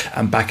JavaScript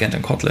and backend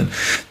and Kotlin.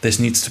 This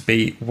needs to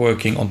be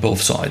working on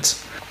both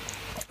sides.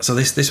 So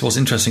this was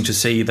interesting to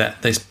see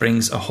that this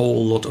brings a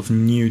whole lot of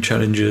new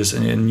challenges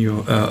and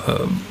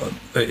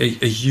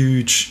a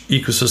huge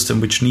ecosystem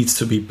which needs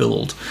to be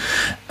built,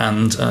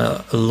 and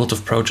a lot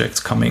of projects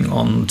coming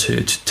on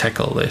to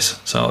tackle this.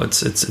 So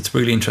it's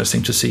really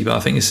interesting to see. But I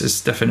think this is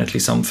definitely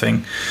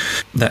something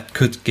that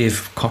could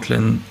give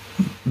Kotlin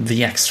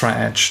the extra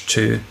edge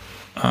to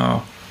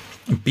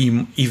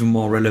be even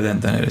more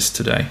relevant than it is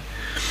today.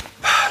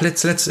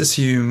 Let's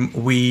assume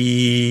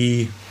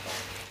we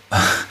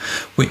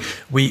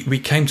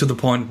came to the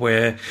point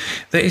where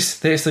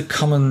there's a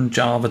common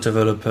Java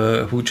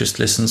developer who just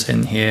listens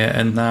in here,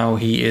 and now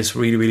he is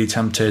really, really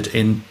tempted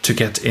to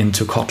get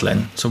into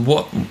Kotlin. So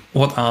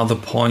what are the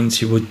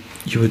points you would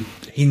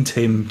hint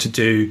him to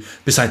do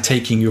besides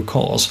taking your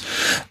course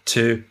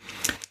to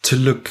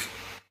look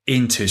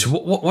into? So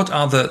what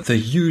are the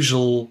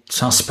usual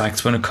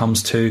suspects when it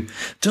comes to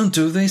don't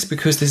do this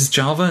because this is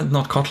Java and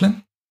not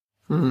Kotlin?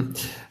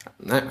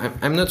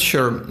 I'm not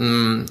sure.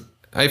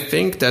 I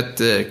think that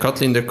the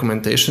Kotlin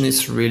documentation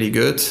is really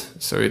good,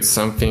 so it's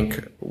something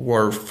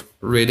worth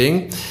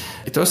reading.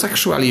 It was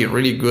actually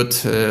really good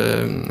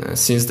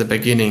since the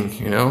beginning.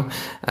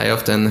 I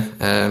often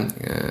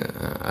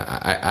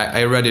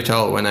I read it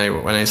all when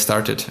I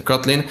started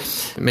Kotlin,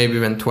 maybe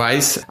even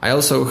twice. I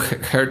also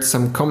heard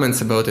some comments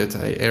about it.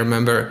 I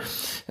remember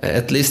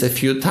at least a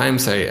few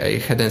times I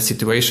had a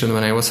situation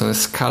when I was on a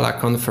Scala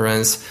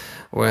conference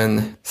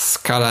when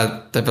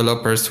Scala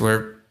developers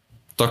were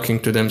talking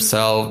to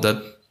themselves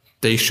that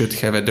they should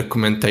have a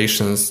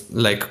documentation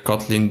like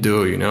Kotlin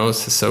do,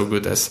 so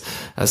good as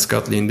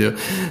Kotlin do.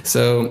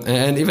 So,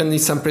 and even in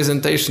some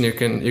presentation you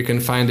can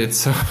find it.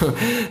 So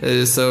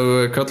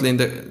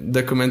Kotlin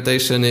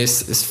documentation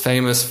is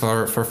famous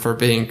for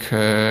being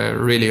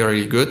really,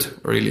 really good,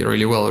 really,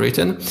 really well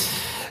written.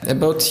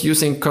 About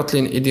using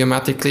Kotlin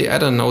idiomatically, I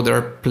don't know. There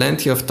are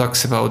plenty of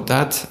talks about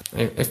that.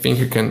 I think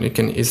you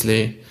can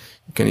easily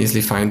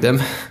find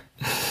them.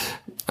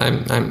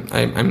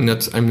 I'm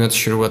not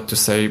sure what to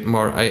say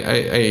more.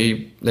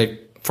 I like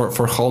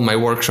for whole my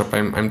workshop,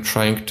 I'm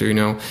trying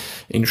to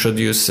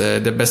introduce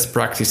the best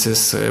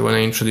practices when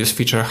I introduce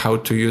feature, how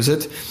to use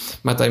it,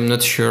 but I'm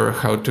not sure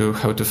how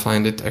to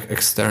find it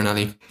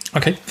externally.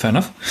 Okay, fair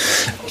enough.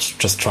 I was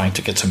just trying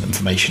to get some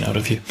information out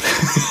of you.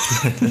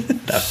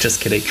 No,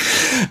 just kidding.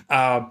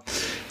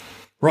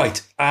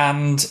 Right,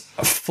 and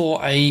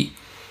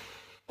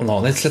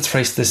let's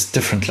phrase this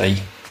differently.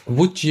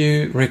 Would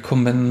you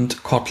recommend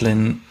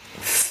Kotlin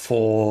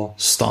for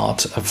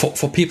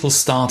people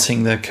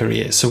starting their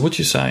career? So would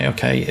you say,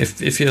 okay,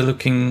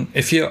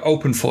 if you're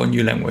open for a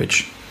new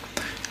language,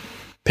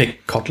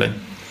 pick Kotlin?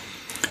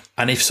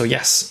 And if so,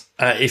 yes.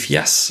 If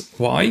yes,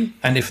 why?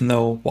 And if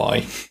no,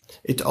 why?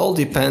 It all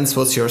depends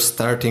what's your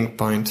starting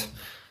point.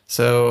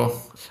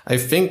 So I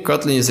think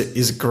Kotlin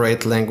is a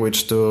great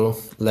language to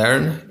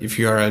learn if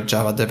you are a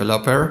Java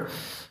developer.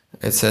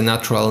 It's a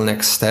natural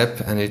next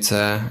step, and it's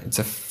a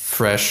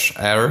fresh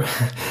air.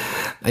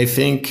 I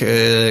think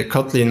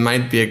Kotlin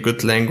might be a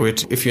good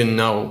language if you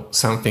know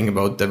something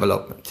about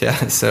development.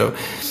 Yeah. So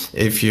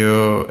if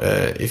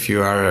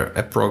you are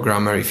a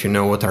programmer, if you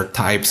know what are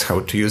types,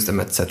 how to use them,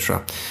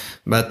 etc.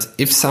 But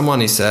if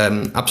someone is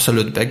an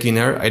absolute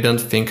beginner, I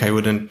don't think I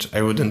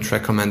wouldn't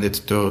recommend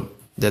it to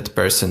that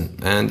person.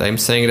 And I'm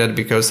saying that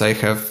because I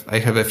have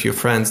a few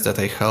friends that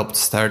I helped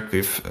start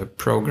with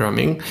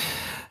programming.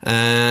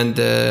 And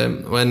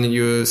when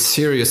you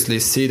seriously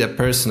see the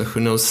person who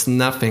knows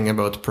nothing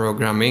about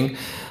programming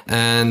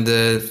and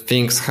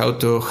thinks how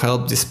to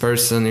help this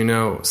person,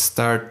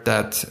 start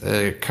that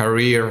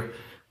career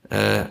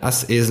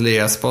as easily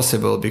as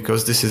possible,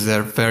 because this is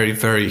a very,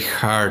 very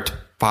hard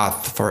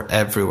path for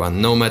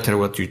everyone. No matter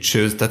what you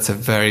choose, that's a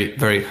very,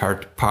 very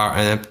hard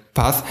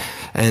path,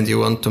 and you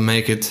want to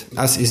make it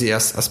as easy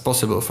as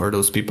possible for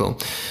those people.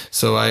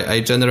 So I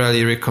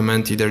generally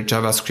recommend either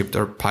JavaScript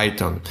or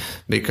Python,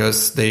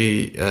 because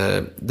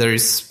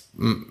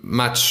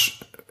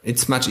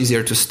it's much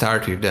easier to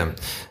start with them.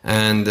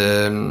 And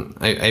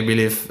I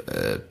believe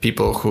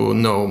people who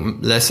know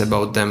less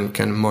about them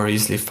can more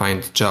easily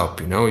find a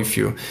job.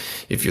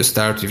 If you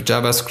start with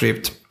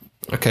JavaScript,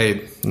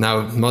 okay,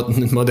 now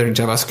modern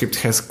JavaScript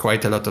has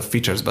quite a lot of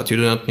features, but you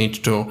do not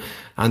need to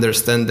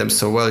understand them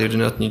so well. You do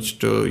not need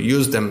to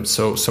use them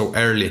so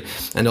early.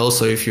 And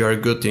also, if you are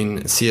good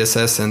in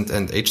CSS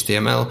and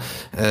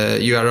HTML,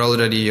 you are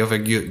already of a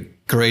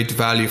great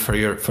value for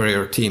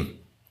your team.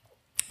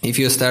 If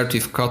you start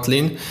with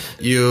Kotlin,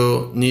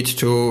 you need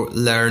to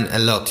learn a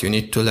lot. You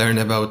need to learn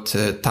about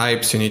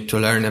types. You need to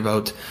learn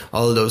about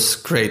all those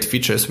great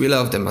features. We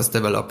love them as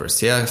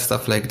developers. Yeah,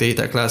 stuff like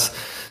data class,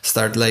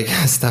 stuff like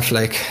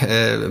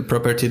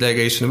property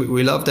delegation.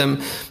 We love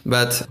them,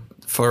 but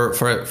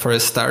for a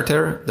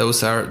starter,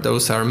 those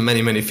are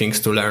many things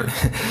to learn.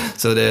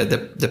 So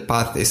the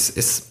path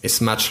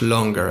is much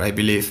longer, I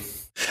believe.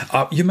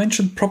 You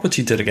mentioned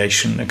property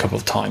delegation a couple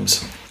of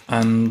times.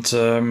 And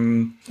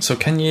so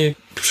can you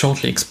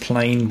shortly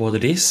explain what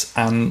it is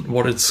and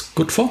what it's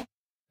good for?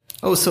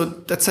 Oh, so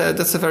that's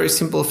a very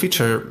simple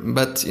feature,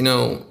 but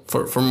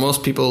for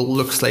most people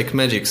looks like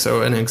magic.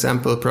 So an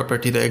example,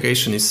 property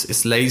delegation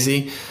is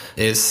lazy,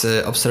 is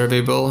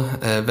observable,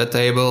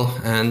 vettable,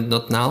 and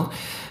not null.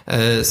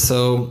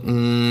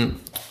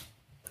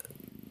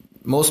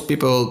 Most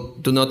people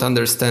do not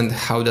understand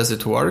how does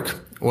it work,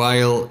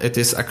 while it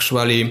is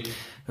actually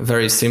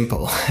very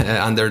simple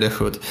under the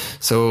hood.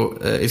 So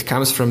it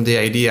comes from the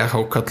idea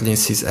how Kotlin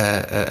sees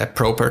a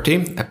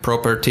property. A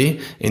property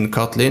in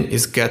Kotlin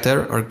is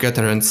getter or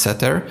getter and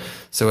setter.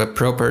 So a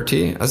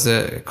property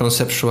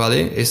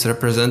conceptually is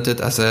represented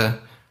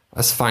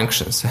as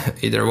functions,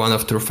 either one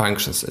of two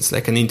functions. It's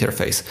like an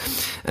interface.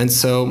 And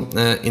so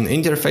an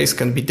interface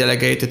can be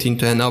delegated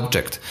into an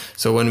object.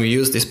 So when we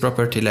use this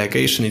property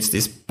delegation, it's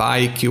this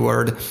by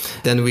keyword,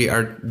 then we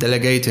are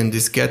delegating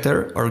this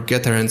getter or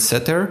getter and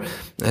setter,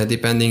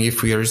 depending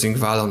if we are using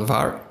val on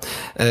var.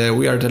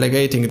 We are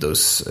delegating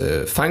those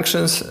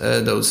functions,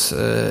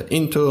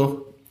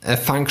 into a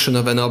function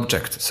of an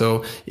object.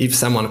 So if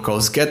someone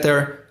calls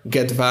getter,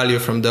 get value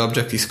from the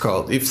object is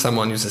called. If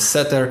someone uses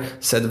setter,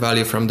 set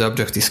value from the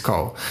object is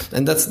called.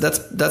 And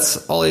that's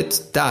all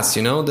it does.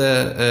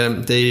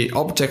 The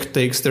object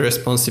takes the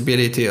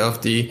responsibility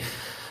of the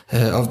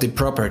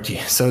property.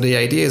 So the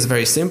idea is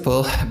very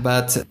simple,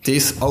 but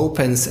this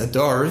opens a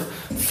door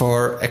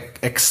for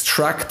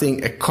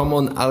extracting a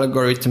common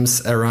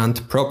algorithms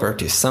around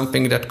properties,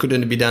 something that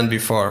couldn't be done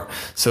before.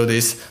 So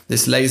this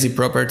lazy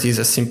property is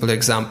a simple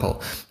example,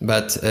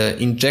 but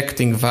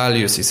injecting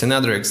values is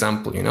another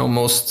example.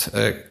 Most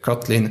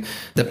Kotlin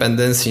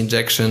dependency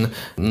injection,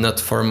 not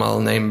formal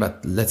name,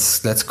 but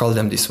let's call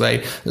them this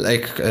way,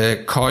 like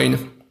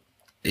coin,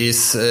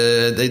 is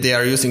they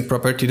are using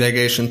property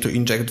delegation to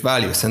inject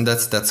values, and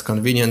that's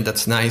convenient,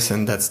 that's nice,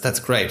 and that's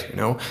great.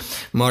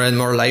 More and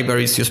more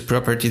libraries use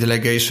property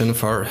delegation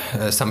for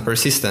some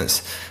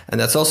persistence, and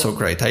that's also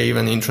great. I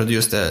even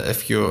introduced a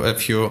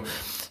few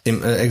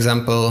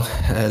example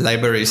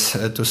libraries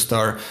to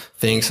store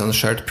things on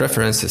shared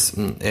preferences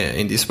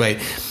in this way,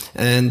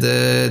 and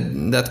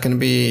that can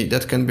be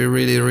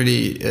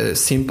really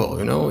simple.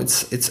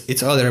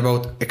 It's all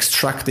about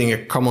extracting a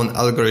common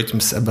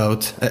algorithms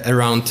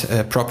around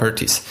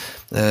properties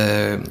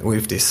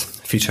with this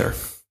feature.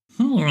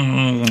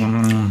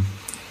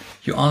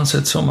 You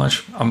answered so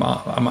much.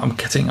 I'm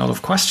getting out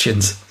of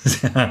questions.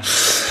 It's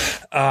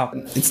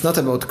not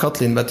about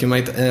Kotlin, but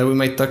we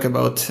might talk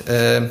about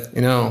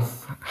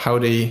how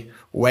the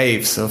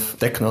waves of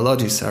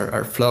technologies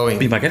are flowing.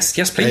 Be my guest,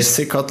 yes, please. I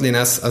see Kotlin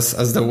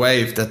as the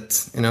wave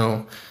that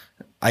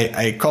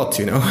I caught,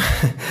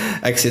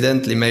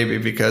 accidentally maybe,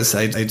 because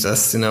I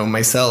just,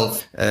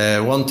 myself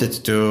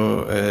wanted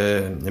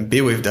to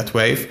be with that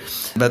wave.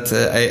 But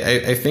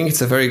I think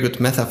it's a very good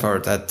metaphor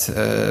that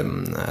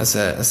as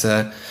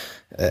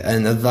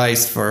an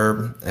advice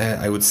for,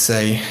 I would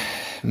say,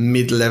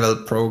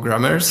 mid-level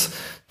programmers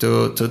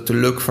to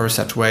look for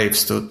such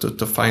waves,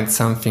 to find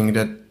something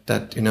that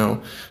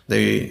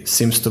they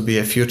seems to be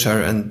a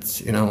future, and,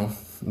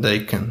 they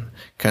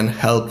can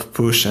help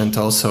push, and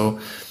also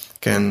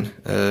can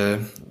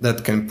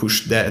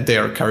push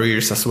their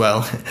careers as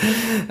well.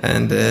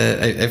 And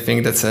I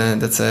think that's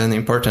an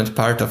important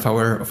part of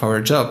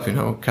our job,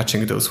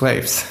 catching those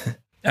waves.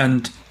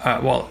 And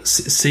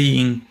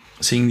seeing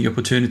the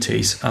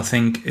opportunities, I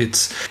think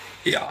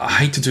I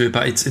hate to do it,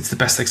 but it's the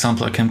best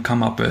example I can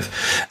come up with.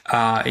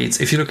 It's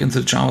if you look into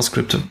the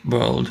JavaScript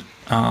world,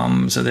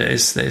 so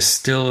there's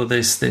still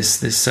this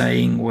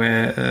saying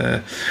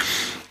where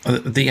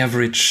the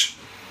average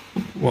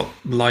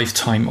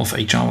lifetime of a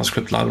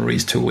JavaScript library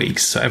is 2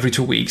 weeks. So every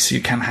 2 weeks you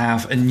can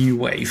have a new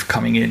wave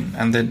coming in,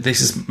 and then this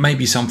is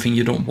maybe something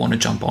you don't want to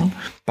jump on,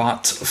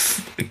 but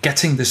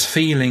getting this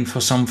feeling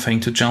for something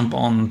to jump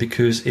on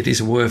because it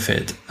is worth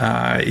it.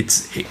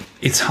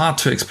 It's hard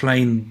to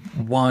explain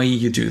why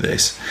you do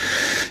this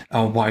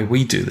or why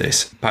we do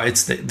this, but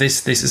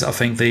this is, I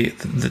think,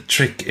 the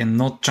trick in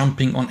not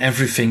jumping on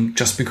everything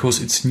just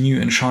because it's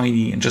new and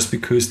shiny and just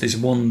because this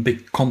one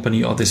big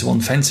company or this one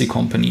fancy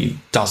company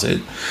does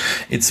it.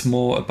 It's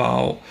more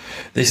about,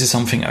 this is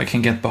something I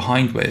can get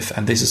behind with,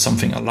 and this is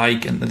something I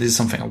like, and this is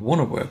something I want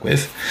to work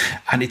with,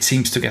 and it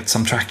seems to get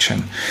some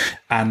traction.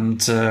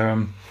 And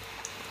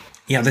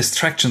this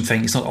traction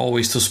thing is not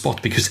always to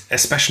spot, because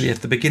especially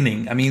at the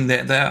beginning, I mean,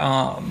 there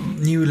are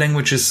new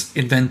languages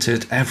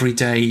invented every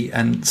day,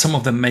 and some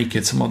of them make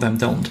it, some of them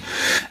don't.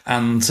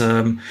 And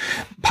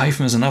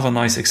Python is another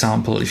nice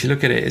example. If you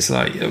look at it, it's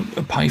like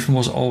Python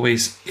was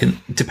always,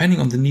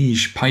 depending on the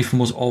niche, Python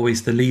was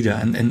always the leader,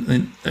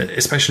 and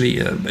especially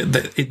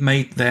it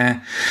made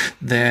their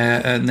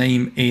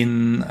name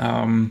in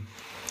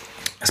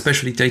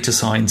especially data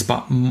science.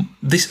 But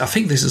I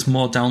think this is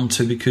more down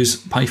to because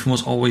Python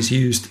was always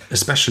used,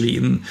 especially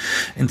in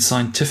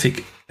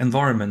scientific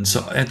environments.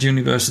 So at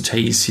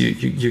universities,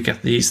 you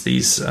get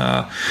these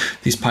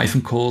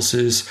Python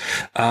courses.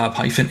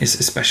 Python is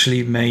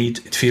especially made,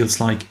 it feels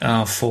like,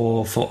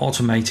 for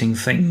automating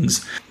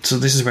things. So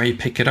this is where you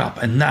pick it up.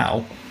 And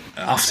now,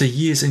 after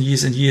years and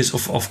years and years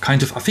of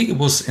kind of, I think it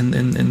was in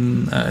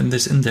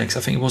this index, I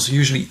think it was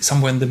usually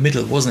somewhere in the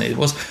middle, wasn't it? It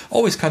was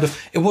always kind of,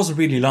 it wasn't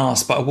really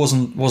last, but it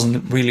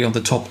wasn't really on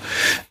the top.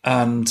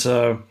 And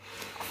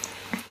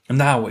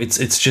now it's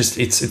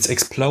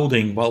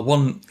exploding. Well,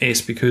 one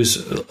is because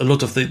a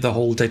lot of the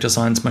whole data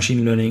science,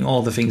 machine learning,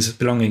 all the things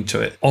belonging to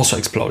it also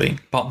exploding.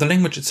 But the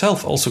language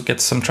itself also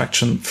gets some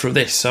traction through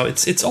this. So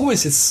it's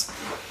always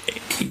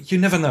you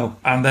never know.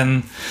 And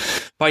then,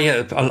 but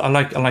yeah, I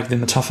like the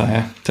metaphor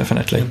here,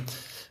 definitely.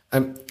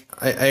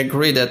 I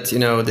agree that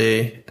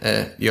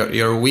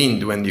your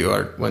wind when you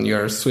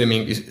are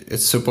swimming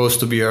it's supposed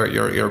to be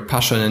your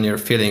passion and your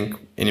feeling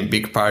in a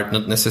big part,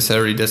 not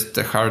necessarily just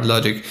the hard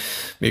logic,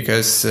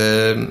 because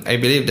I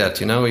believe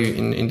that in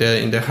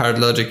the hard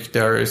logic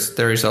there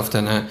is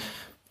often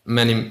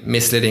many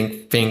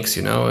misleading things,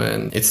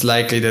 and it's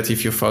likely that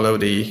if you follow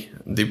the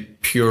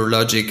pure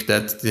logic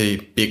that the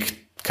big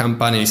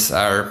companies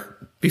are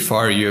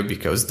before you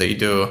because they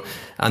do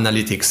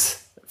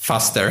analytics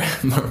faster.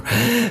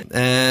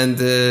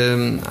 And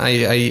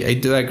I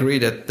do agree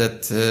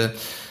that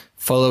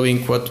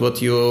following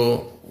what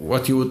you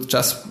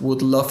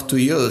would love to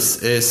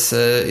use is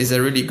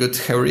a really good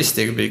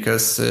heuristic,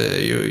 because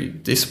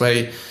this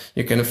way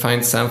you can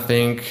find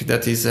something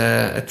that is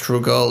a true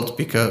gold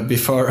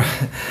before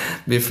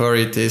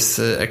it is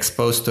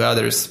exposed to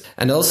others.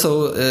 And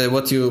also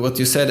what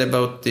you said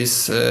about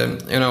this,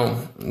 there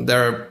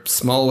are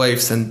small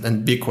waves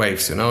and big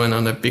waves, and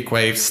on the big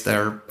waves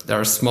there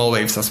are small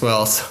waves as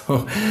well.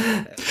 So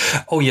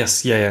oh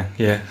yes, yeah.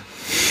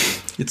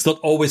 It's not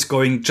always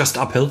going just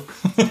uphill.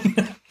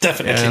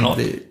 Definitely not.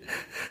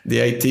 The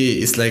IT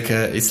is like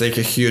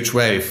a huge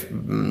wave.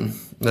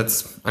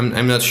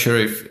 I'm not sure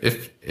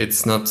if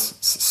it's not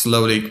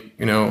slowly,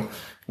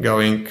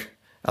 going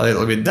a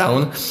little bit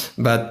down,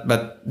 but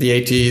the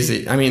IT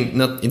is, I mean,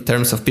 not in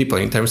terms of people.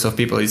 In terms of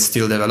people, it's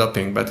still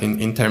developing, but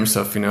in terms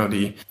of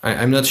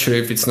I'm not sure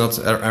if it's not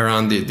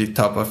around the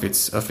top of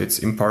its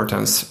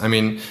importance. I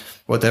mean,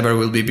 whatever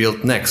will be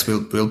built next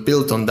will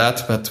build on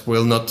that, but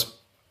will not.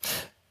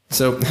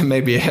 So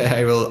maybe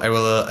I will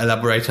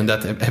elaborate on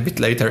that a bit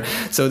later.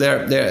 So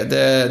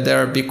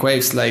there are big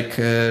waves like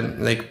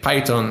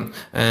Python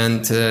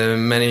and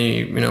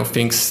many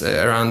things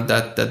around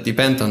that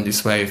depend on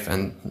this wave,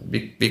 and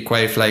big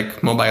wave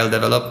like mobile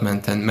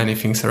development and many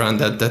things around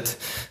that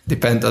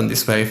depend on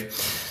this wave.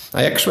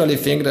 I actually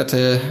think that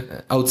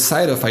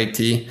outside of IT,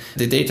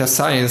 the data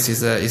science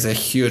is a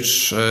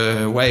huge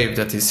wave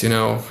that is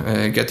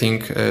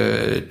getting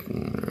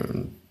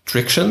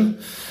traction.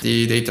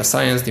 The data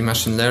science, the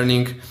machine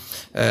learning,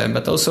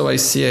 But also I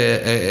see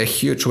a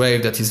huge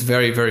wave that is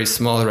very, very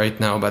small right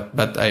now,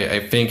 but I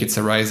think it's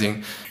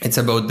arising. It's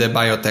about the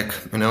biotech,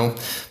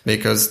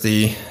 because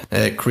the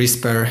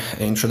CRISPR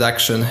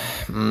introduction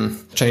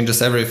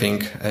changes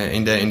everything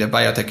in the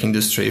biotech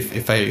industry.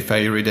 If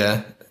I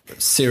read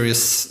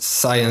serious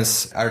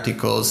science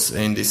articles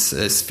in this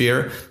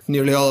sphere,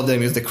 nearly all of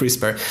them use the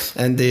CRISPR,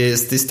 and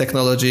this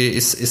technology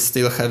is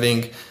still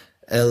having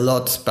a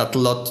lot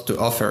to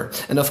offer.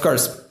 And of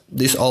course,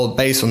 this all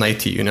based on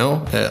IT,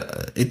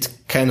 it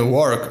can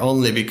work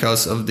only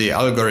because of the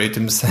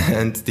algorithms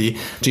and the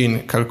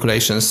gene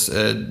calculations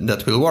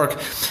that will work.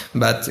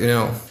 But,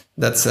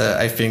 that's,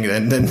 I think,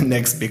 the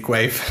next big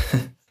wave.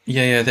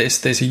 Yeah,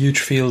 there's a huge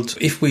field.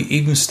 If we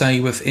even stay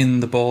within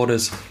the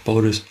borders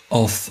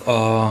of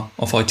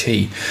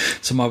IT.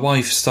 So my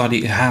wife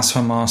has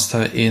her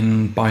master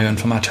in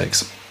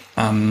bioinformatics.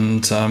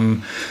 And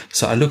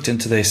so I looked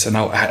into this and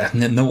I had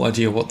no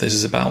idea what this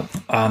is about.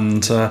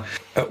 And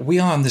we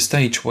are on the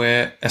stage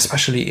where,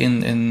 especially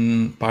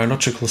in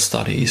biological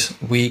studies,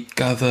 we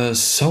gather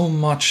so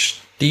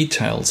much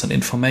details and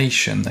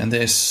information, and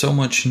there's so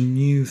much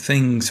new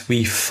things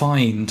we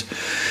find,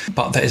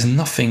 but there is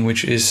nothing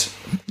which is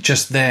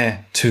just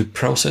there to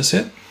process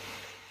it.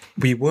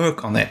 We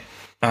work on it.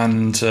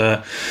 And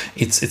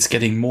it's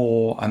getting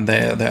more, and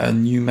there are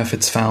new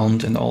methods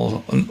found, and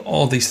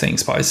all these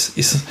things. But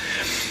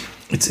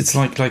it's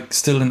like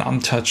still an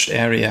untouched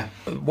area.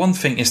 One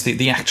thing is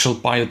the actual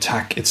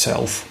biotech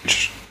itself,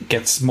 which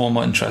gets more and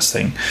more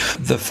interesting.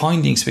 The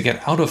findings we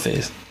get out of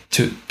it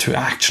to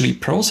actually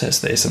process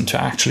this and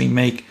to actually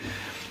make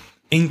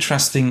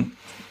interesting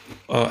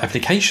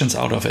applications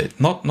out of it.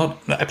 Not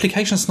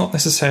applications, not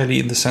necessarily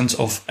in the sense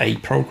of a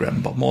program,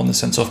 but more in the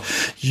sense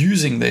of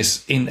using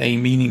this in a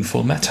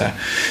meaningful matter,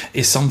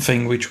 is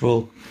something which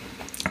will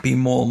be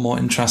more and more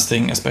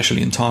interesting,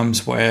 especially in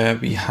times where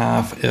we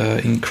have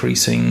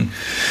increasing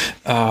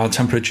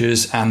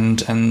temperatures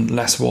and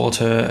less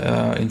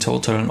water in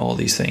total and all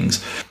these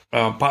things.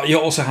 But you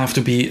also have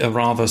to be a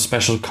rather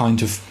special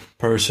kind of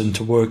person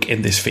to work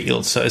in this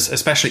field. So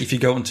especially if you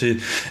go into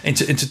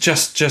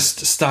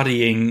just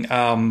studying,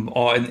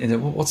 or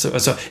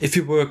so if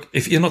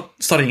you're not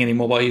studying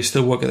anymore, but you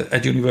still work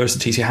at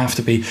universities, you have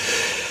to be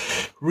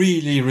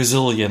really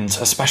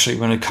resilient, especially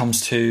when it comes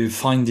to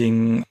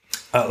finding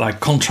like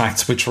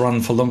contracts which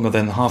run for longer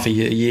than half a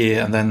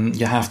year, and then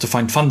you have to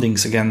find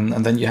fundings again,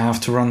 and then you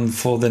have to run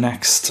for the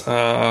next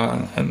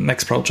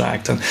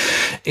project, and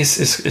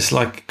it's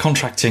like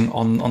contracting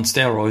on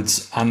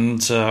steroids,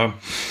 and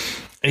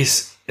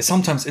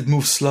sometimes it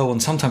moves slow,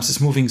 and sometimes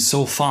it's moving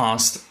so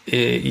fast.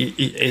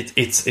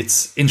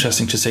 It's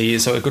interesting to see.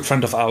 So a good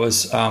friend of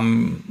ours,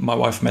 my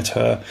wife met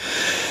her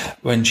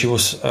when she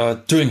was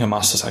doing her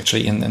master's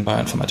actually in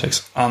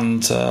bioinformatics,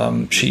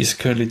 and she's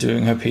currently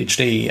doing her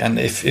PhD. And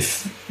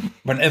if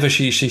whenever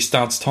she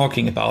starts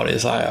talking about it,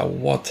 it's like,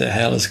 what the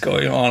hell is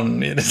going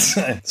on?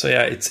 So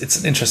yeah, it's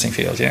an interesting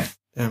field. Yeah.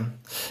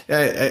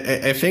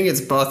 I think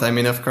it's both. I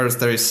mean, of course,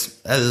 there is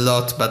a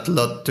lot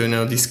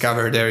to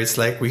discover there. It's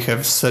like we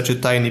have such a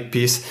tiny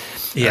piece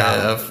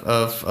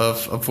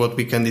of what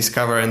we can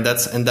discover, and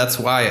that's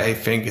why I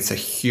think it's a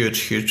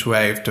huge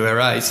wave to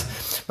arise.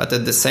 But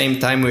at the same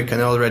time, we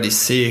can already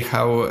see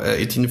how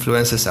it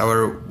influences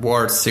our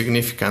world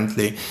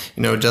significantly.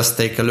 Just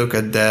take a look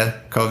at the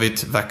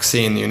COVID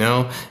vaccine.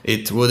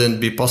 It wouldn't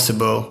be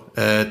possible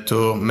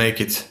to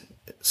make it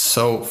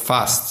so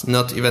fast,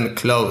 not even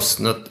close.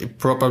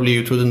 Probably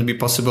it wouldn't be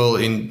possible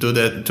to do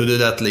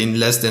that in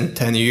less than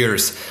 10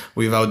 years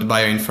without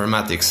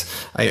bioinformatics.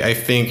 I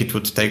think it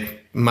would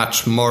take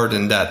much more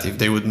than that if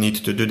they would need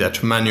to do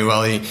that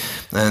manually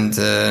and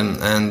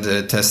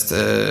test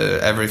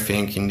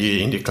everything in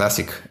the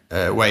classic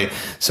way.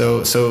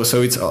 So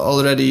it's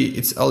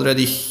already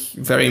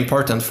very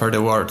important for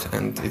the world,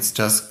 and it's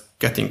just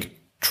getting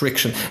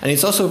traction. And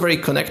it's also very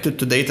connected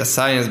to data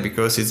science,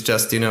 because it's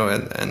just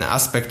an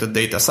aspect of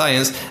data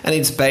science, and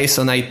it's based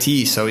on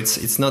IT. So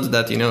it's not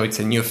that it's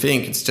a new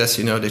thing. It's just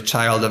the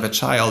child of a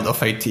child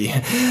of IT.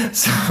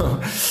 So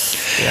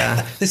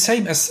yeah, the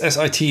same as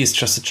IT is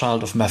just a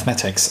child of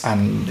mathematics,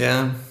 and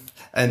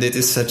and it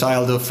is a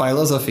child of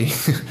philosophy.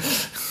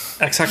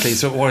 Exactly.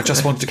 So, or I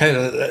just wanted to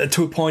cater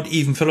to a point,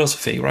 even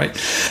philosophy, right?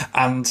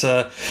 And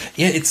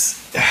it's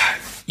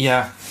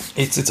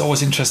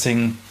always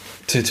interesting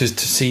to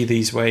see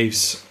these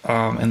waves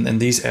in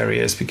these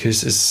areas,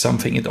 because it's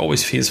something, it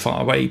always feels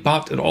far away,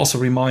 but it also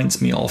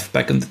reminds me of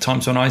back in the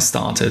times when I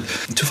started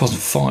in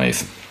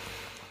 2005.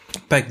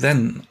 Back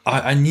then,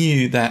 I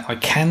knew that I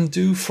can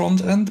do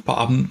front end, but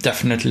I'm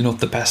definitely not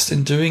the best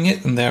in doing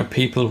it. And there are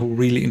people who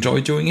really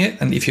enjoy doing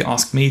it. And if you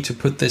ask me to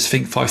put this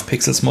thing 5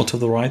 pixels more to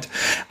the right,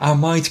 I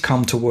might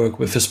come to work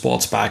with a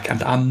sports bag,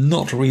 and I'm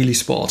not really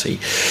sporty.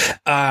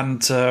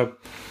 And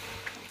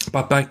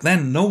but back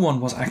then, no one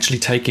was actually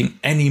taking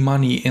any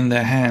money in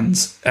their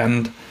hands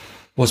and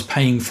was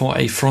paying for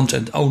a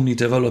front-end only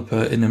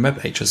developer in a web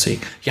agency.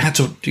 You had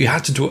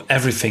to do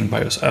everything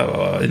by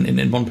yourself,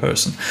 in one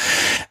person.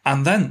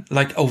 And then,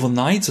 like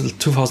overnight,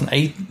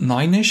 2008,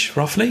 9-ish,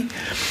 roughly,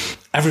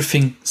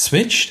 everything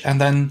switched, and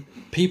then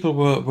people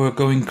were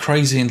going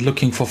crazy and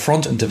looking for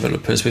front-end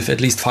developers with at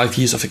least 5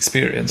 years of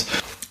experience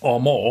or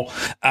more,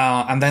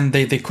 and then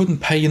they couldn't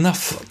pay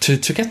enough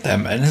to get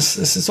them. And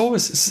it's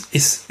always,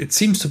 it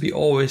seems to be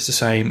always the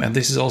same. And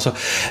this is also,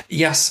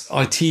 yes,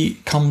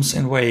 IT comes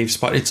in waves,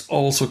 but it's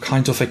also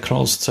kind of a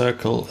closed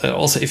circle.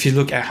 Also, if you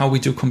look at how we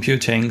do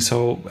computing,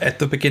 so at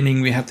the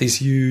beginning we had these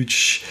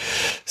huge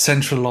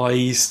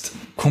centralized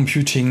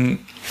computing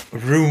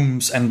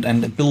rooms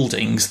and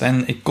buildings.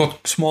 Then it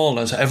got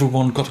smaller, so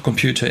everyone got a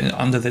computer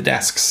under the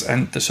desks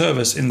and the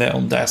servers in their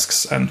own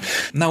desks. And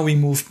now we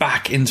move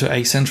back into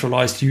a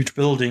centralized huge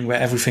building where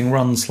everything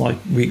runs, like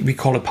we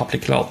call it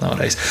public cloud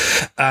nowadays.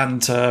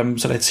 And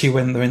so let's see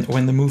when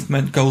the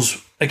movement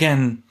goes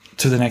again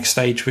to the next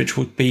stage, which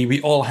would be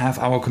we all have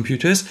our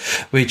computers,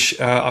 which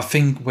I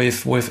think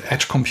with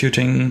edge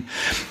computing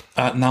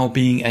now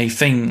being a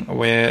thing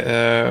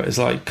where it's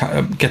like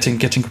getting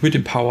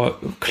computing power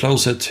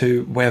closer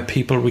to where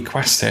people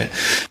request it.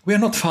 We are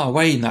not far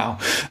away now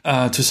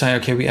to say,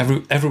 okay,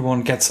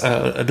 everyone gets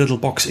a little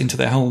box into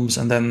their homes,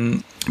 and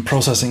then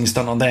processing is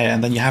done on there,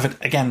 and then you have it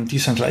again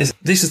decentralized.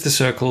 This is the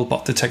circle,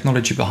 but the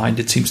technology behind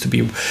it seems to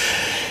be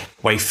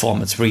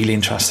waveform. It's really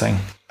interesting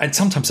and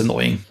sometimes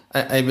annoying.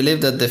 I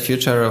believe that the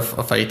future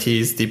of IT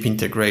is deep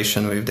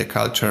integration with the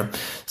culture.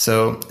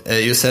 So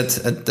you said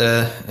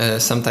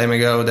some time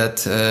ago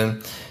that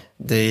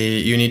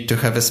you need to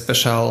have a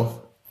special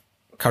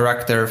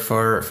character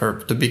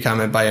for to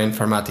become a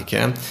bioinformatic.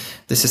 Yeah,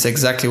 this is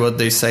exactly what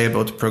they say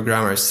about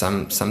programmers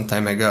some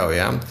time ago.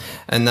 Yeah,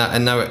 and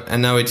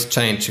now it's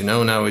changed. You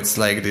know, now it's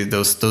like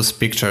those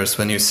pictures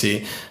when you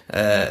see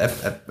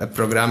a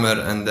programmer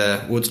and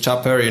a wood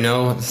chopper. You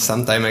know,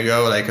 some time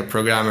ago, like a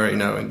programmer, you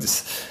know, in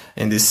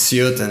this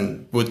suit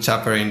and wood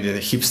chopper in the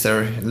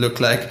hipster look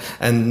like,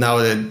 and now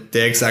the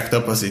exact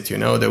opposite. You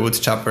know, the wood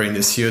chopper in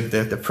the suit,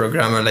 the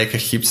programmer like a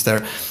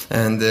hipster,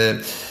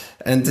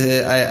 and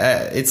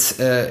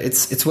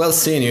it's well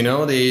seen, you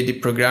know, the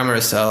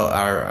programmers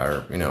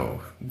are you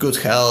know, good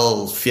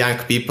health, young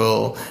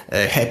people,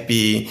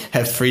 happy,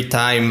 have free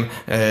time,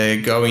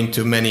 going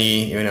to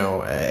many, you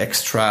know,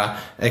 extra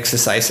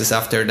exercises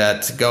after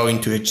that, going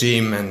to a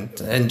gym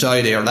and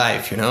enjoy their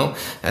life, you know,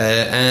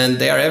 and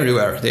they are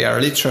everywhere. They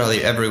are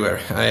literally everywhere.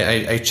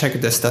 I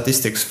checked the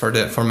statistics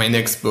for my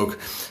next book.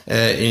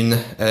 In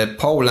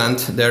Poland,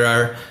 there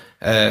are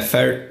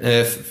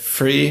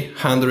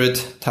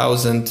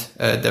 300,000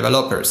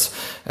 developers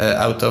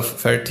out of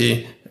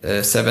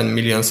 37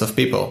 millions of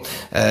people.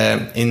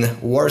 In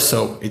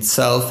Warsaw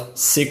itself,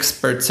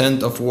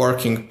 6% of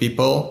working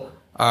people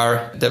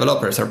are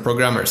developers, are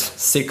programmers.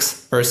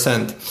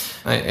 6%.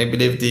 I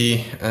believe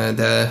the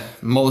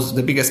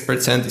biggest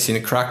percent is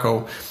in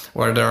Krakow,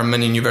 where there are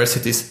many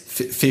universities.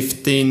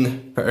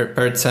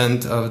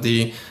 15%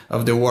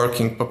 of the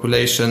working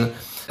population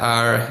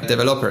are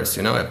developers,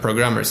 you know,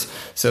 programmers.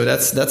 So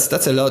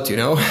that's a lot, you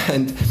know.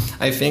 And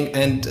I think,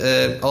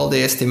 all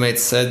the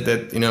estimates said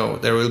that, you know,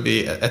 there will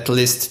be at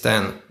least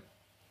 10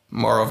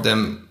 more of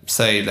them,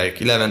 say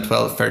like 11,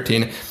 12,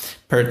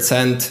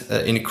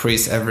 13%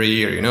 increase every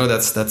year. You know,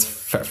 that's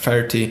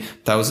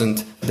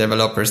 30,000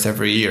 developers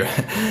every year.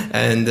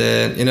 And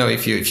you know,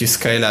 if you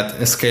scale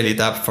it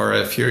up for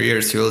a few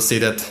years, you will see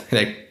that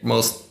like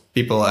most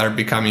people are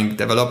becoming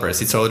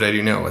developers. It's already,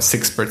 you know,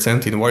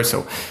 6% in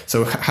Warsaw.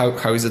 So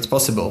how is it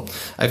possible?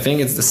 I think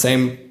it's the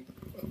same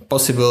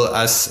possible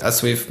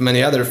as with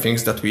many other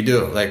things that we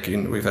do, like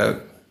with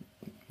a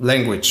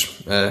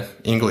language,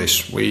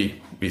 English. We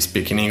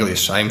speak in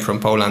English. I'm from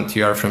Poland.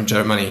 You are from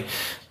Germany.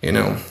 You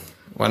know,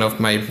 one of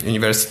my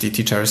university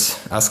teachers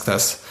asked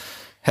us,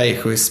 hey,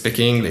 who is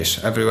speaking English?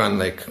 Everyone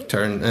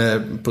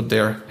put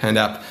their hand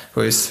up.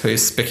 Who is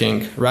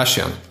speaking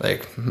Russian?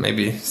 Like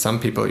maybe some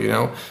people, you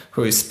know.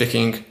 Who is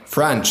speaking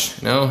French?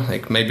 You know,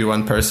 like maybe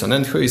one person.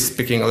 And who is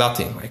speaking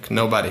Latin? Like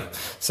nobody.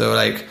 So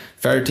like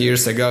 30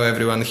 years ago,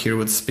 everyone here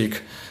would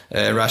speak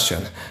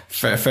Russian.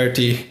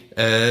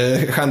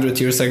 100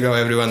 years ago,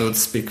 everyone would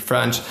speak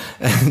French,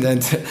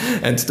 and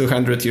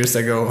 200 years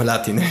ago,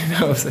 Latin. You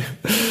know?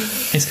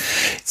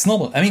 It's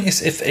normal. I mean,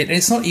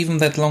 it's not even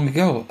that long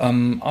ago.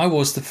 I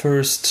was the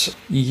first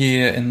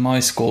year in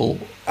my school.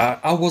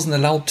 I wasn't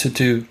allowed to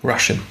do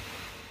Russian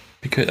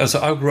because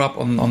I grew up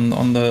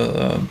on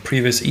the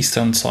previous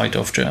eastern side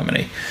of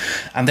Germany,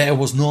 and there it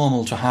was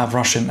normal to have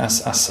Russian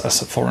as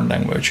a foreign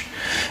language.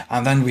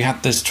 And then we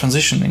had this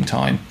transitioning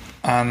time,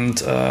 and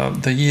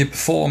the year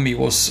before me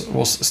was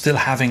still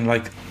having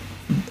like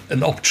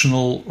an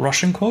optional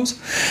Russian course.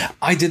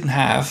 I didn't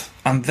have,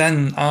 and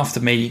then after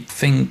me,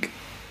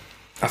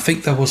 I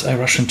think there was a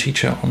Russian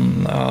teacher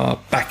on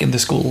back in the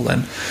school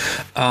then,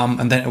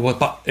 and then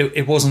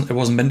it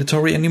wasn't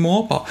mandatory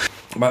anymore. But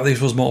this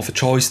was more of a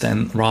choice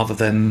then, rather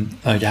than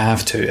you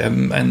have to.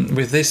 And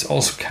with this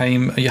also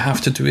came you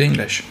have to do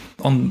English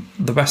on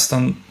the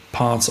Western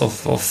parts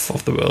of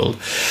the world.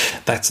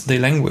 That's the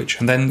language.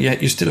 And then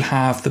you still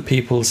have the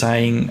people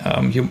saying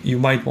you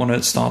might want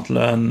to start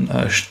learn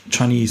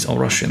Chinese or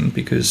Russian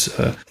because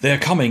they're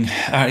coming.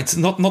 It's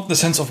not the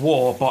sense of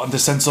war, but the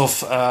sense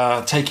of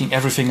taking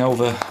everything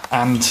over.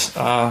 And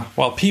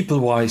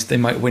people-wise, they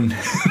might win.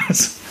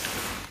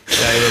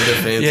 Yeah, I will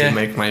definitely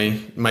make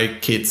my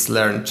kids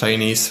learn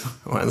Chinese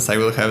once I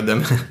will have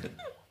them.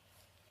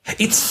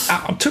 It's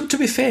to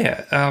be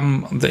fair,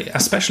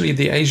 especially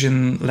the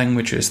Asian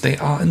languages, they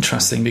are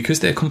interesting because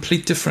they're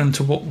completely different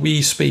to what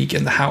we speak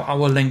and how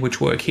our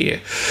language work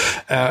here.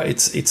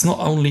 It's not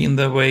only in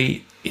the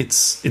way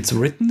it's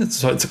written,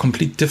 so it's a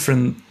complete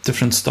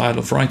different style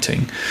of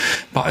writing,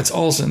 but it's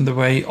also in the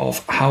way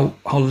of how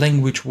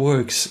language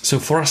works. So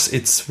for us,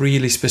 it's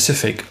really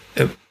specific.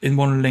 In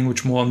one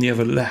language more, in the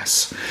other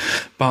less.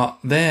 But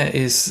there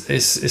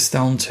is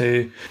down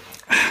to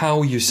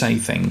how you say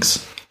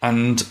things.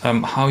 And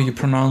how you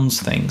pronounce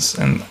things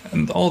and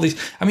all these.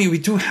 I mean, we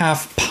do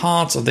have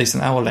parts of this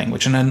in our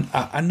language. And then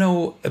I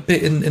know a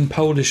bit in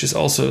Polish is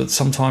also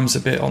sometimes a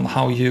bit on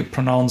how you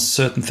pronounce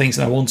certain things.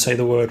 And I won't say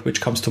the word which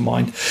comes to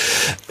mind.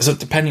 So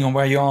depending on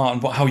where you are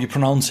and how you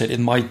pronounce it, it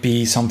might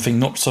be something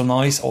not so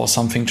nice or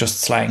something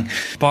just slang.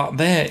 But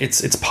there,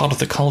 it's part of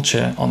the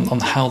culture on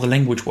how the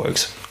language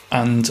works.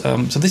 And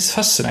so this is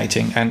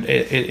fascinating, and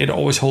it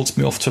always holds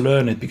me off to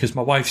learn it because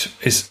my wife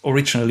is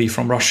originally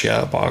from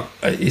Russia, but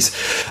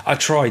I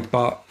tried,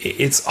 but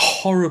it's a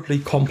horribly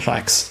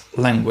complex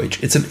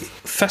language. It's a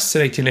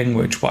fascinating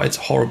language, but it's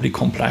horribly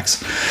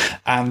complex.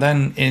 And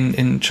then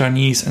in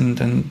Chinese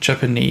and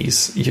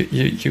Japanese,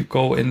 you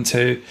go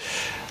into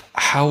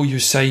how you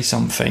say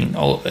something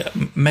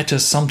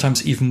matters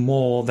sometimes even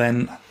more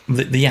than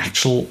the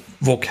actual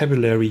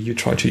vocabulary you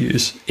try to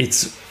use.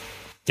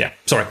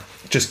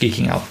 Just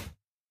geeking out.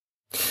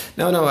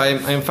 No,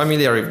 I'm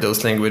familiar with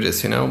those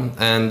languages,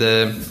 and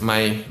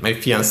my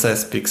fiancé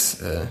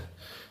speaks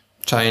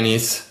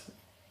Chinese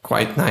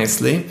quite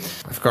nicely.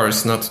 Of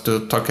course, not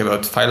to talk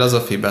about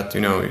philosophy, but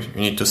you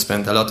need to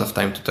spend a lot of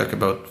time to talk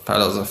about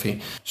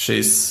philosophy.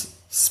 She's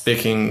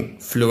speaking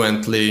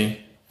fluently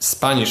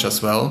Spanish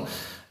as well,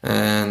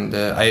 and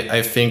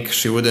I think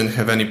she wouldn't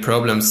have any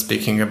problem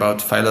speaking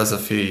about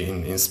philosophy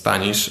in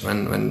Spanish.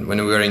 When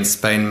we were in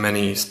Spain,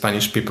 many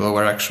Spanish people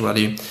were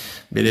actually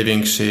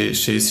believing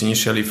she's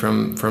initially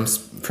from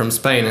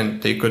Spain, and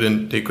they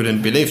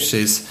couldn't believe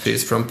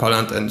she's from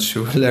Poland, and she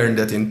learned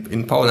that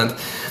in Poland.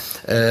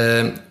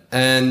 I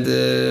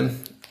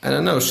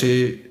don't know,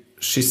 she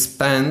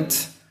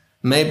spent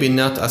maybe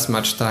not as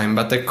much time,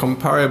 but a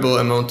comparable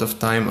amount of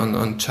time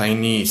on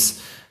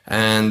Chinese.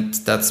 And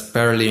that's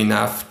barely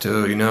enough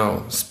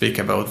to, speak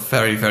about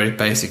very, very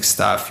basic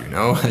stuff,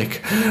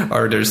 like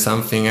order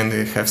something and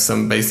have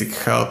some basic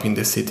help in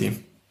the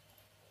city.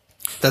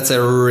 That's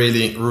a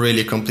really,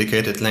 really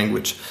complicated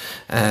language.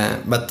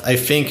 But I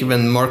think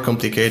even more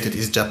complicated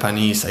is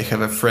Japanese. I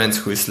have a friend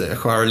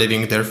who are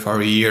living there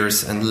for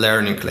years and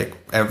learning like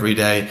every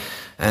day.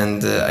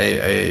 And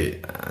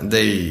they,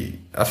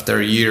 after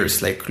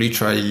years, like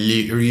literally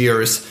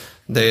years,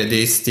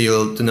 they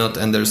still do not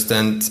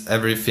understand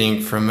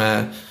everything from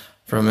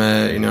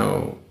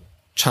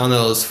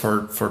channels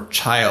for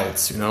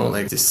childs,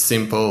 like these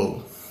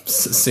simple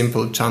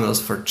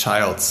channels for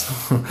childs.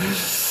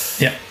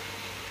 Yeah.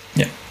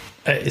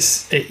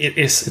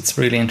 It's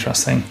really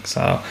interesting.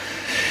 So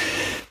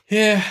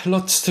yeah,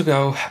 lots to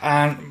go.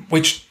 And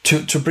which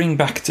to bring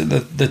back to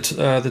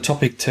the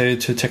topic to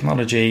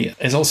technology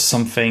is also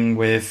something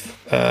with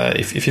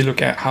if you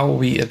look at how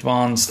we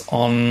advanced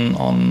on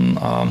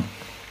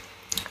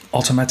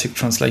automatic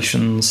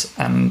translations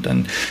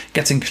and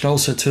getting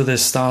closer to the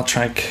Star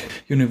Trek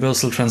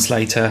Universal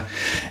Translator.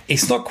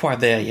 It's not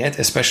quite there yet,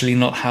 especially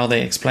not how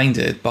they explained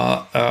it,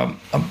 but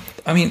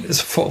I mean,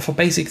 for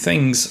basic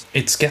things,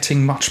 it's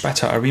getting much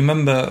better. I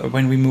remember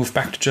when we moved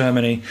back to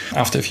Germany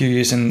after a few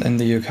years in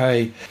the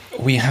UK,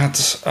 we had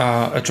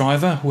a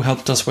driver who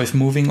helped us with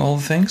moving all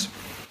the things,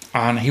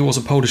 and he was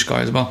a Polish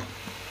guy as well.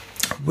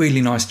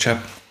 Really nice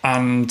chap.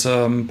 And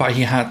but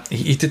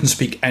he didn't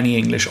speak any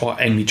English or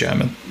any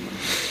German.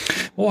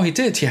 Well, he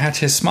did. He had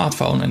his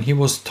smartphone and he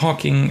was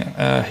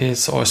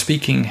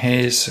speaking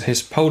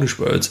his Polish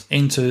words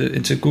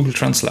into Google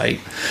Translate.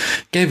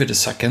 Gave it a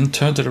second,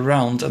 turned it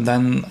around, and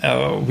then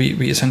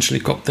we essentially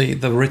got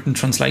the written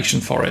translation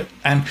for it,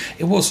 and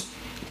it was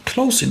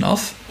close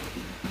enough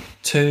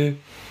to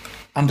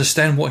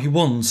understand what he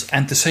wants,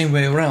 and the same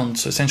way around.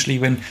 So essentially,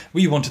 when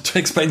we wanted to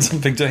explain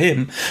something to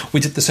him, we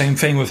did the same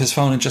thing with his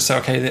phone and just said,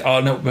 okay,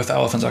 with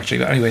elephants actually.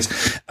 But anyways,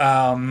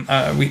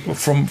 we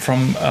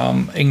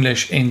from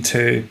English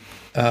into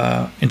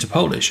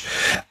Polish,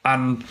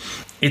 and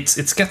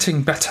it's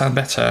getting better and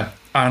better.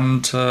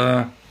 And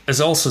there's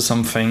also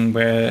something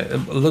where a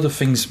lot of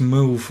things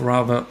move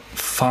rather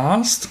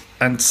fast,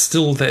 and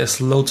still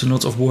there's loads and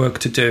loads of work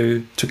to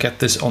do to get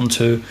this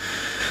onto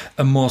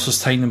a more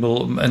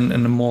sustainable and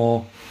a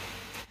more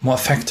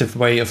effective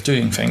way of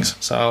doing things.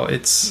 So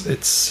it's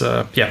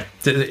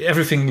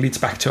everything leads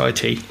back to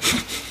IT.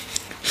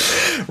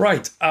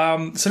 Right.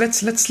 So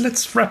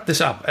let's wrap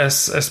this up.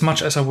 As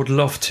much as I would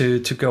love to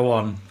go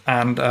on,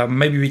 and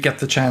maybe we get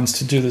the chance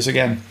to do this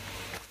again.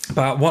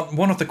 But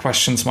one of the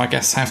questions my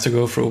guests have to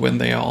go through when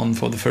they are on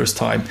for the first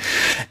time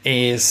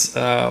is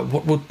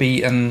what would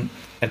be an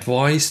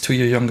advice to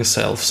your younger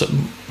self? So,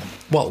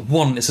 well,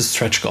 one is a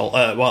stretch goal.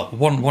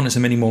 One is a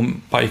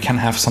minimum, but you can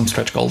have some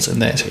stretch goals in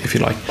there if you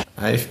like.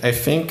 I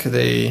think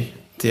the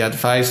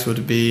advice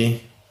would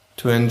be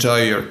to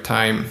enjoy your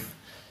time.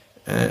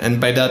 And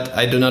by that,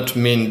 I do not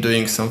mean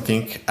doing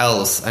something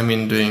else. I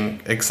mean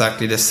doing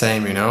exactly the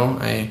same, you know.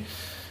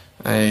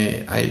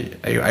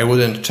 I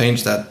wouldn't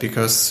change that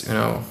because, you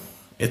know,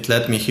 it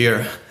led me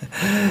here.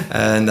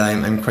 And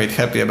I'm quite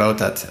happy about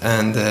that.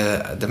 And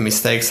the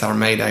mistakes are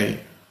made, I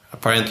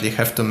apparently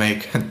have to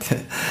make.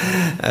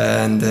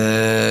 And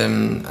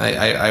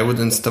I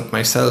wouldn't stop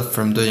myself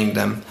from doing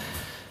them.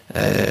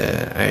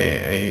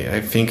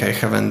 I think I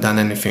haven't done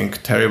anything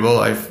terrible.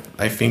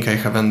 I think I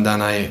haven't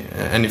done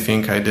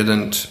anything I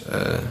didn't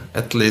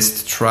at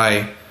least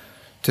try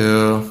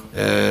to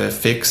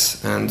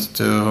fix and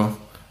to,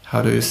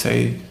 how do you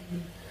say,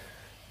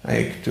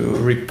 like to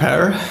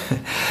repair.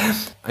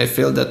 I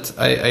feel that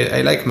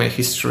I like my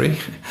history.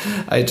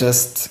 I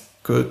just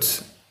could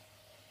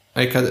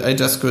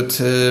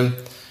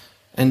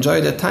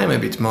enjoy the time a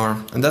bit more,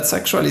 and that's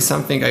actually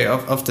something I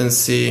often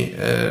see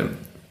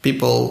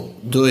people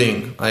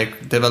doing,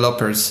 like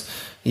developers,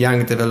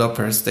 young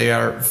developers. They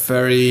are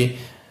very,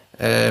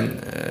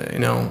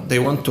 they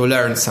want to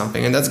learn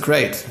something, and that's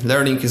great.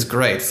 Learning is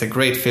great. It's a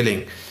great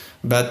feeling,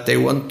 but they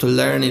want to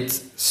learn it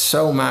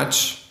so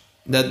much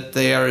that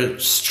they are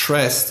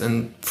stressed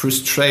and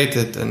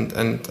frustrated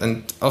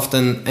and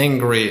often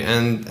angry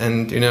and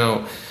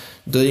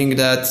doing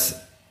that,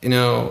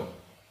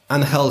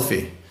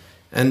 unhealthy.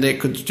 And they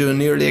could do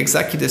nearly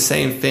exactly the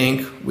same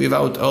thing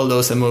without all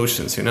those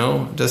emotions,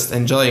 just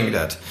enjoying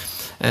that.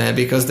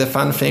 Because the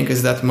fun thing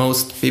is that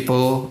most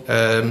people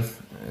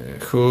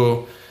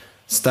who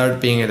start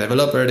being a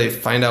developer, they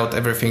find out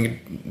everything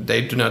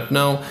they do not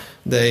know.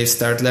 They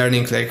start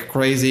learning like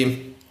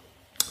crazy.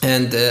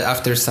 And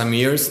after some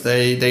years,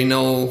 they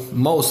know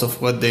most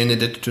of what they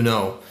needed to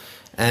know.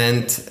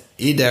 And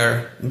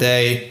either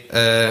they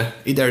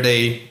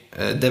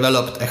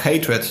developed a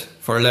hatred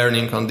for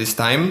learning on this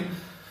time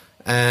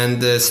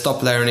and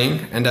stop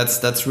learning, and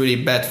that's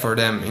really bad for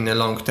them in the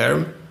long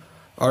term,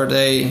 or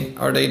they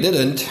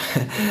didn't.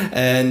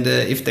 And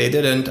if they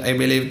didn't, I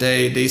believe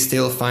they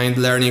still find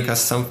learning as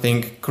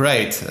something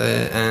great.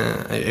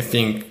 I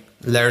think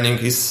learning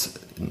is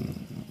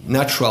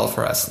natural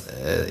for us.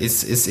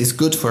 It's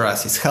good for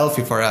us. It's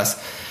healthy for us.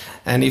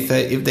 And if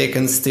they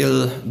can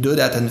still do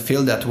that and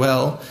feel that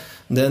well,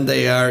 then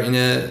they are in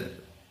a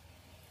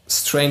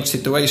strange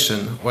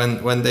situation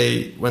when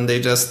they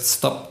just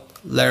stop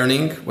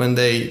learning, when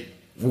they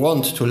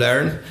want to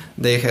learn,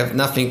 they have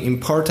nothing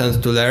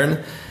important to learn,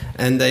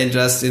 and they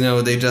just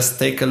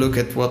take a look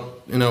at what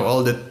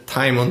all the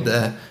time on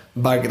the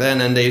back then,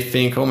 and they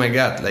think, oh my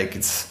god, like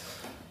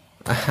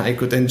I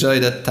could enjoy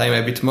that time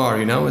a bit more.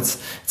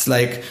 It's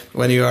like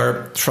when you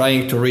are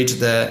trying to reach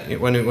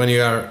when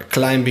you are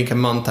climbing a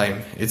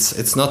mountain.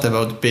 It's not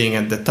about being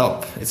at the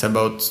top. It's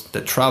about the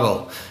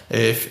travel.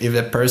 If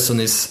the person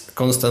is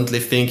constantly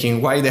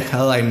thinking, why the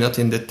hell I'm not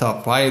in the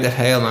top? Why the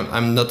hell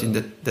I'm not in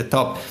the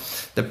top?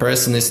 The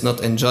person is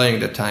not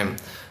enjoying the time.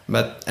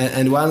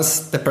 And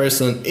once the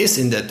person is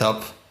in the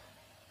top,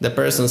 the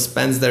person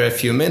spends there a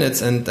few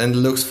minutes and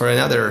looks for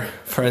another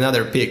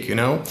peak.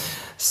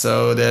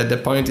 So the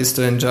point is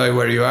to enjoy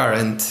where you are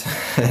and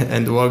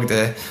walk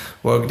the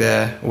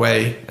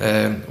way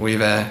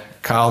with a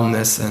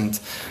calmness and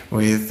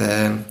with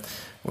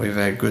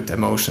good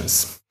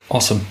emotions.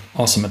 Awesome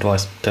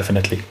advice.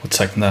 Definitely would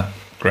second that.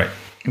 Great,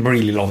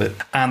 really love it.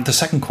 And the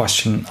second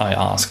question I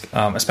ask,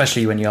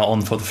 especially when you're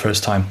on for the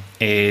first time,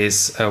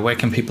 is where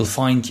can people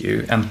find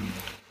you? And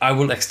I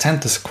will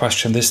extend this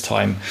question this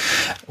time.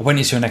 When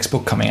is your next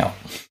book coming out?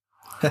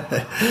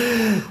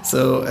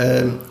 So.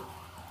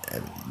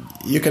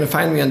 You can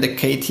find me on the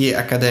KT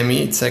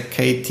Academy. It's a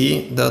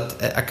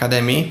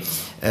kt.academy,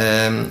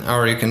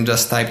 or you can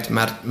just type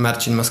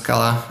Marcin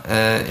Moskala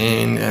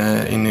in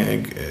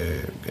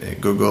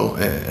Google,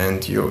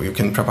 and you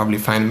can probably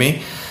find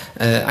me.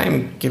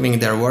 I'm giving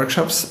their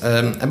workshops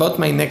about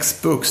my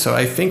next book, so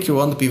I think you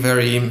won't be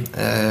very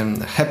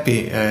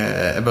happy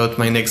about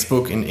my next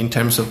book in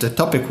terms of the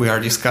topic we are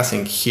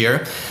discussing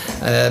here,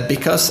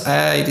 because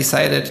I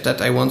decided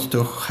that I want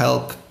to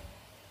help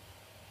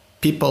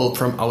people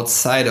from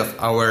outside of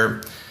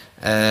our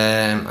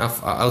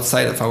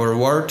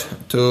world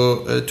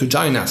to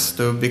join us,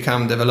 to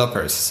become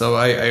developers. So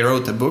I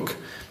wrote a book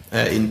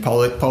in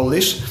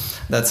Polish.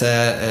 That's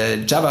a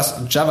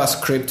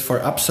JavaScript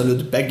for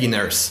absolute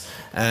beginners.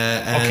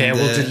 Okay, I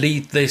will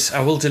delete this.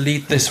 I will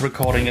delete this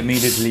recording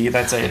immediately.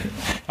 That's it.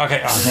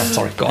 Okay.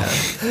 Sorry. Go on.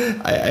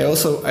 I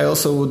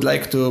also would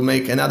like to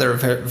make another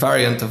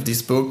variant of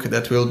this book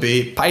that will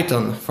be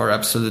Python for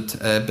absolute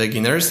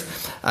beginners.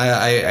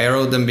 I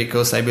wrote them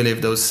because I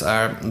believe those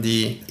are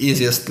the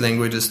easiest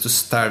languages to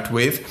start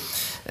with.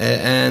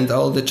 and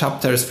all the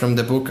chapters from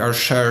the book are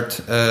shared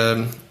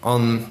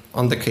on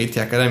the KT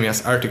Academy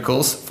as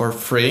articles for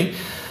free.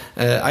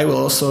 I'm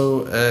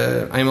also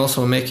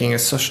making a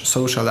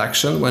social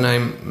action when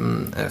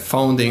I'm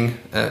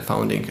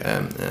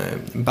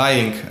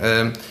buying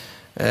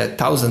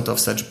thousands of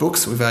such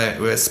books with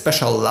a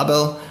special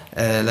label,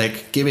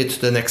 like give it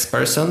to the next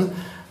person.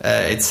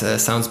 It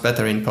sounds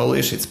better in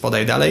Polish. It's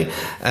podaj dalej,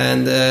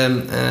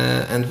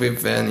 and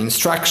with an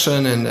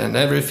instruction and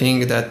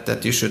everything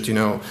that you should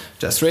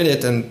just read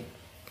it and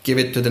give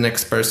it to the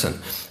next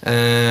person.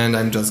 And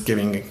I'm just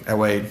giving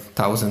away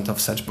thousands of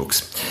such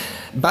books.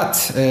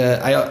 But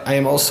I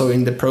am also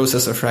in the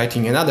process of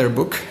writing another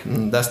book.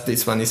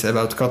 This one is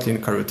about Kotlin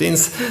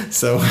coroutines,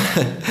 so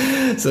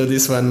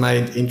this one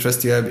might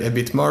interest you a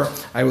bit more.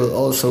 I will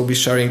also be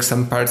sharing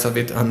some parts of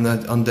it on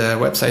the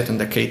website, on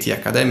the KT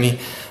Academy,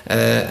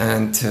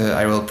 and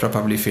I will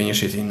probably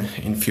finish it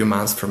in few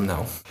months from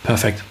now.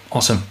 Perfect,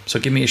 awesome. So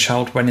give me a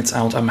shout when it's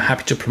out. I'm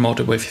happy to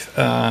promote it with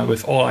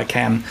all I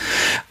can,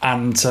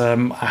 and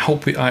I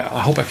hope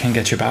I can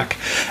get you back.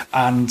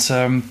 And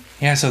so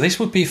this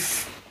would be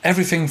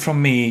everything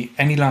from me.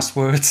 Any last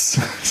words?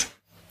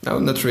 No,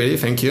 not really.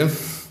 Thank you.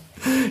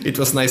 It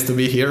was nice to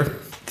be here.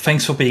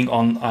 Thanks for being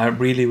on. I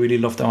really, really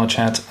loved our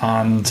chat,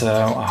 and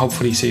I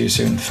hopefully see you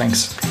soon.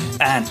 Thanks.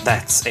 And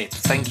that's it.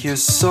 Thank you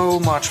so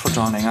much for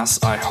joining us.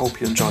 I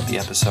hope you enjoyed the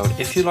episode.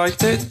 If you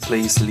liked it,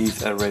 please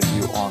leave a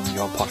review on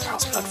your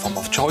podcast platform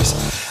of choice.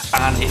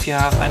 And if you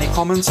have any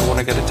comments or want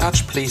to get in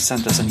touch, please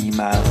send us an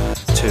email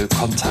to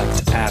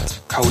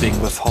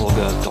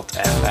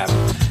contact@codingwithholger.fm.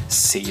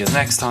 See you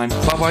next time.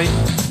 Bye-bye.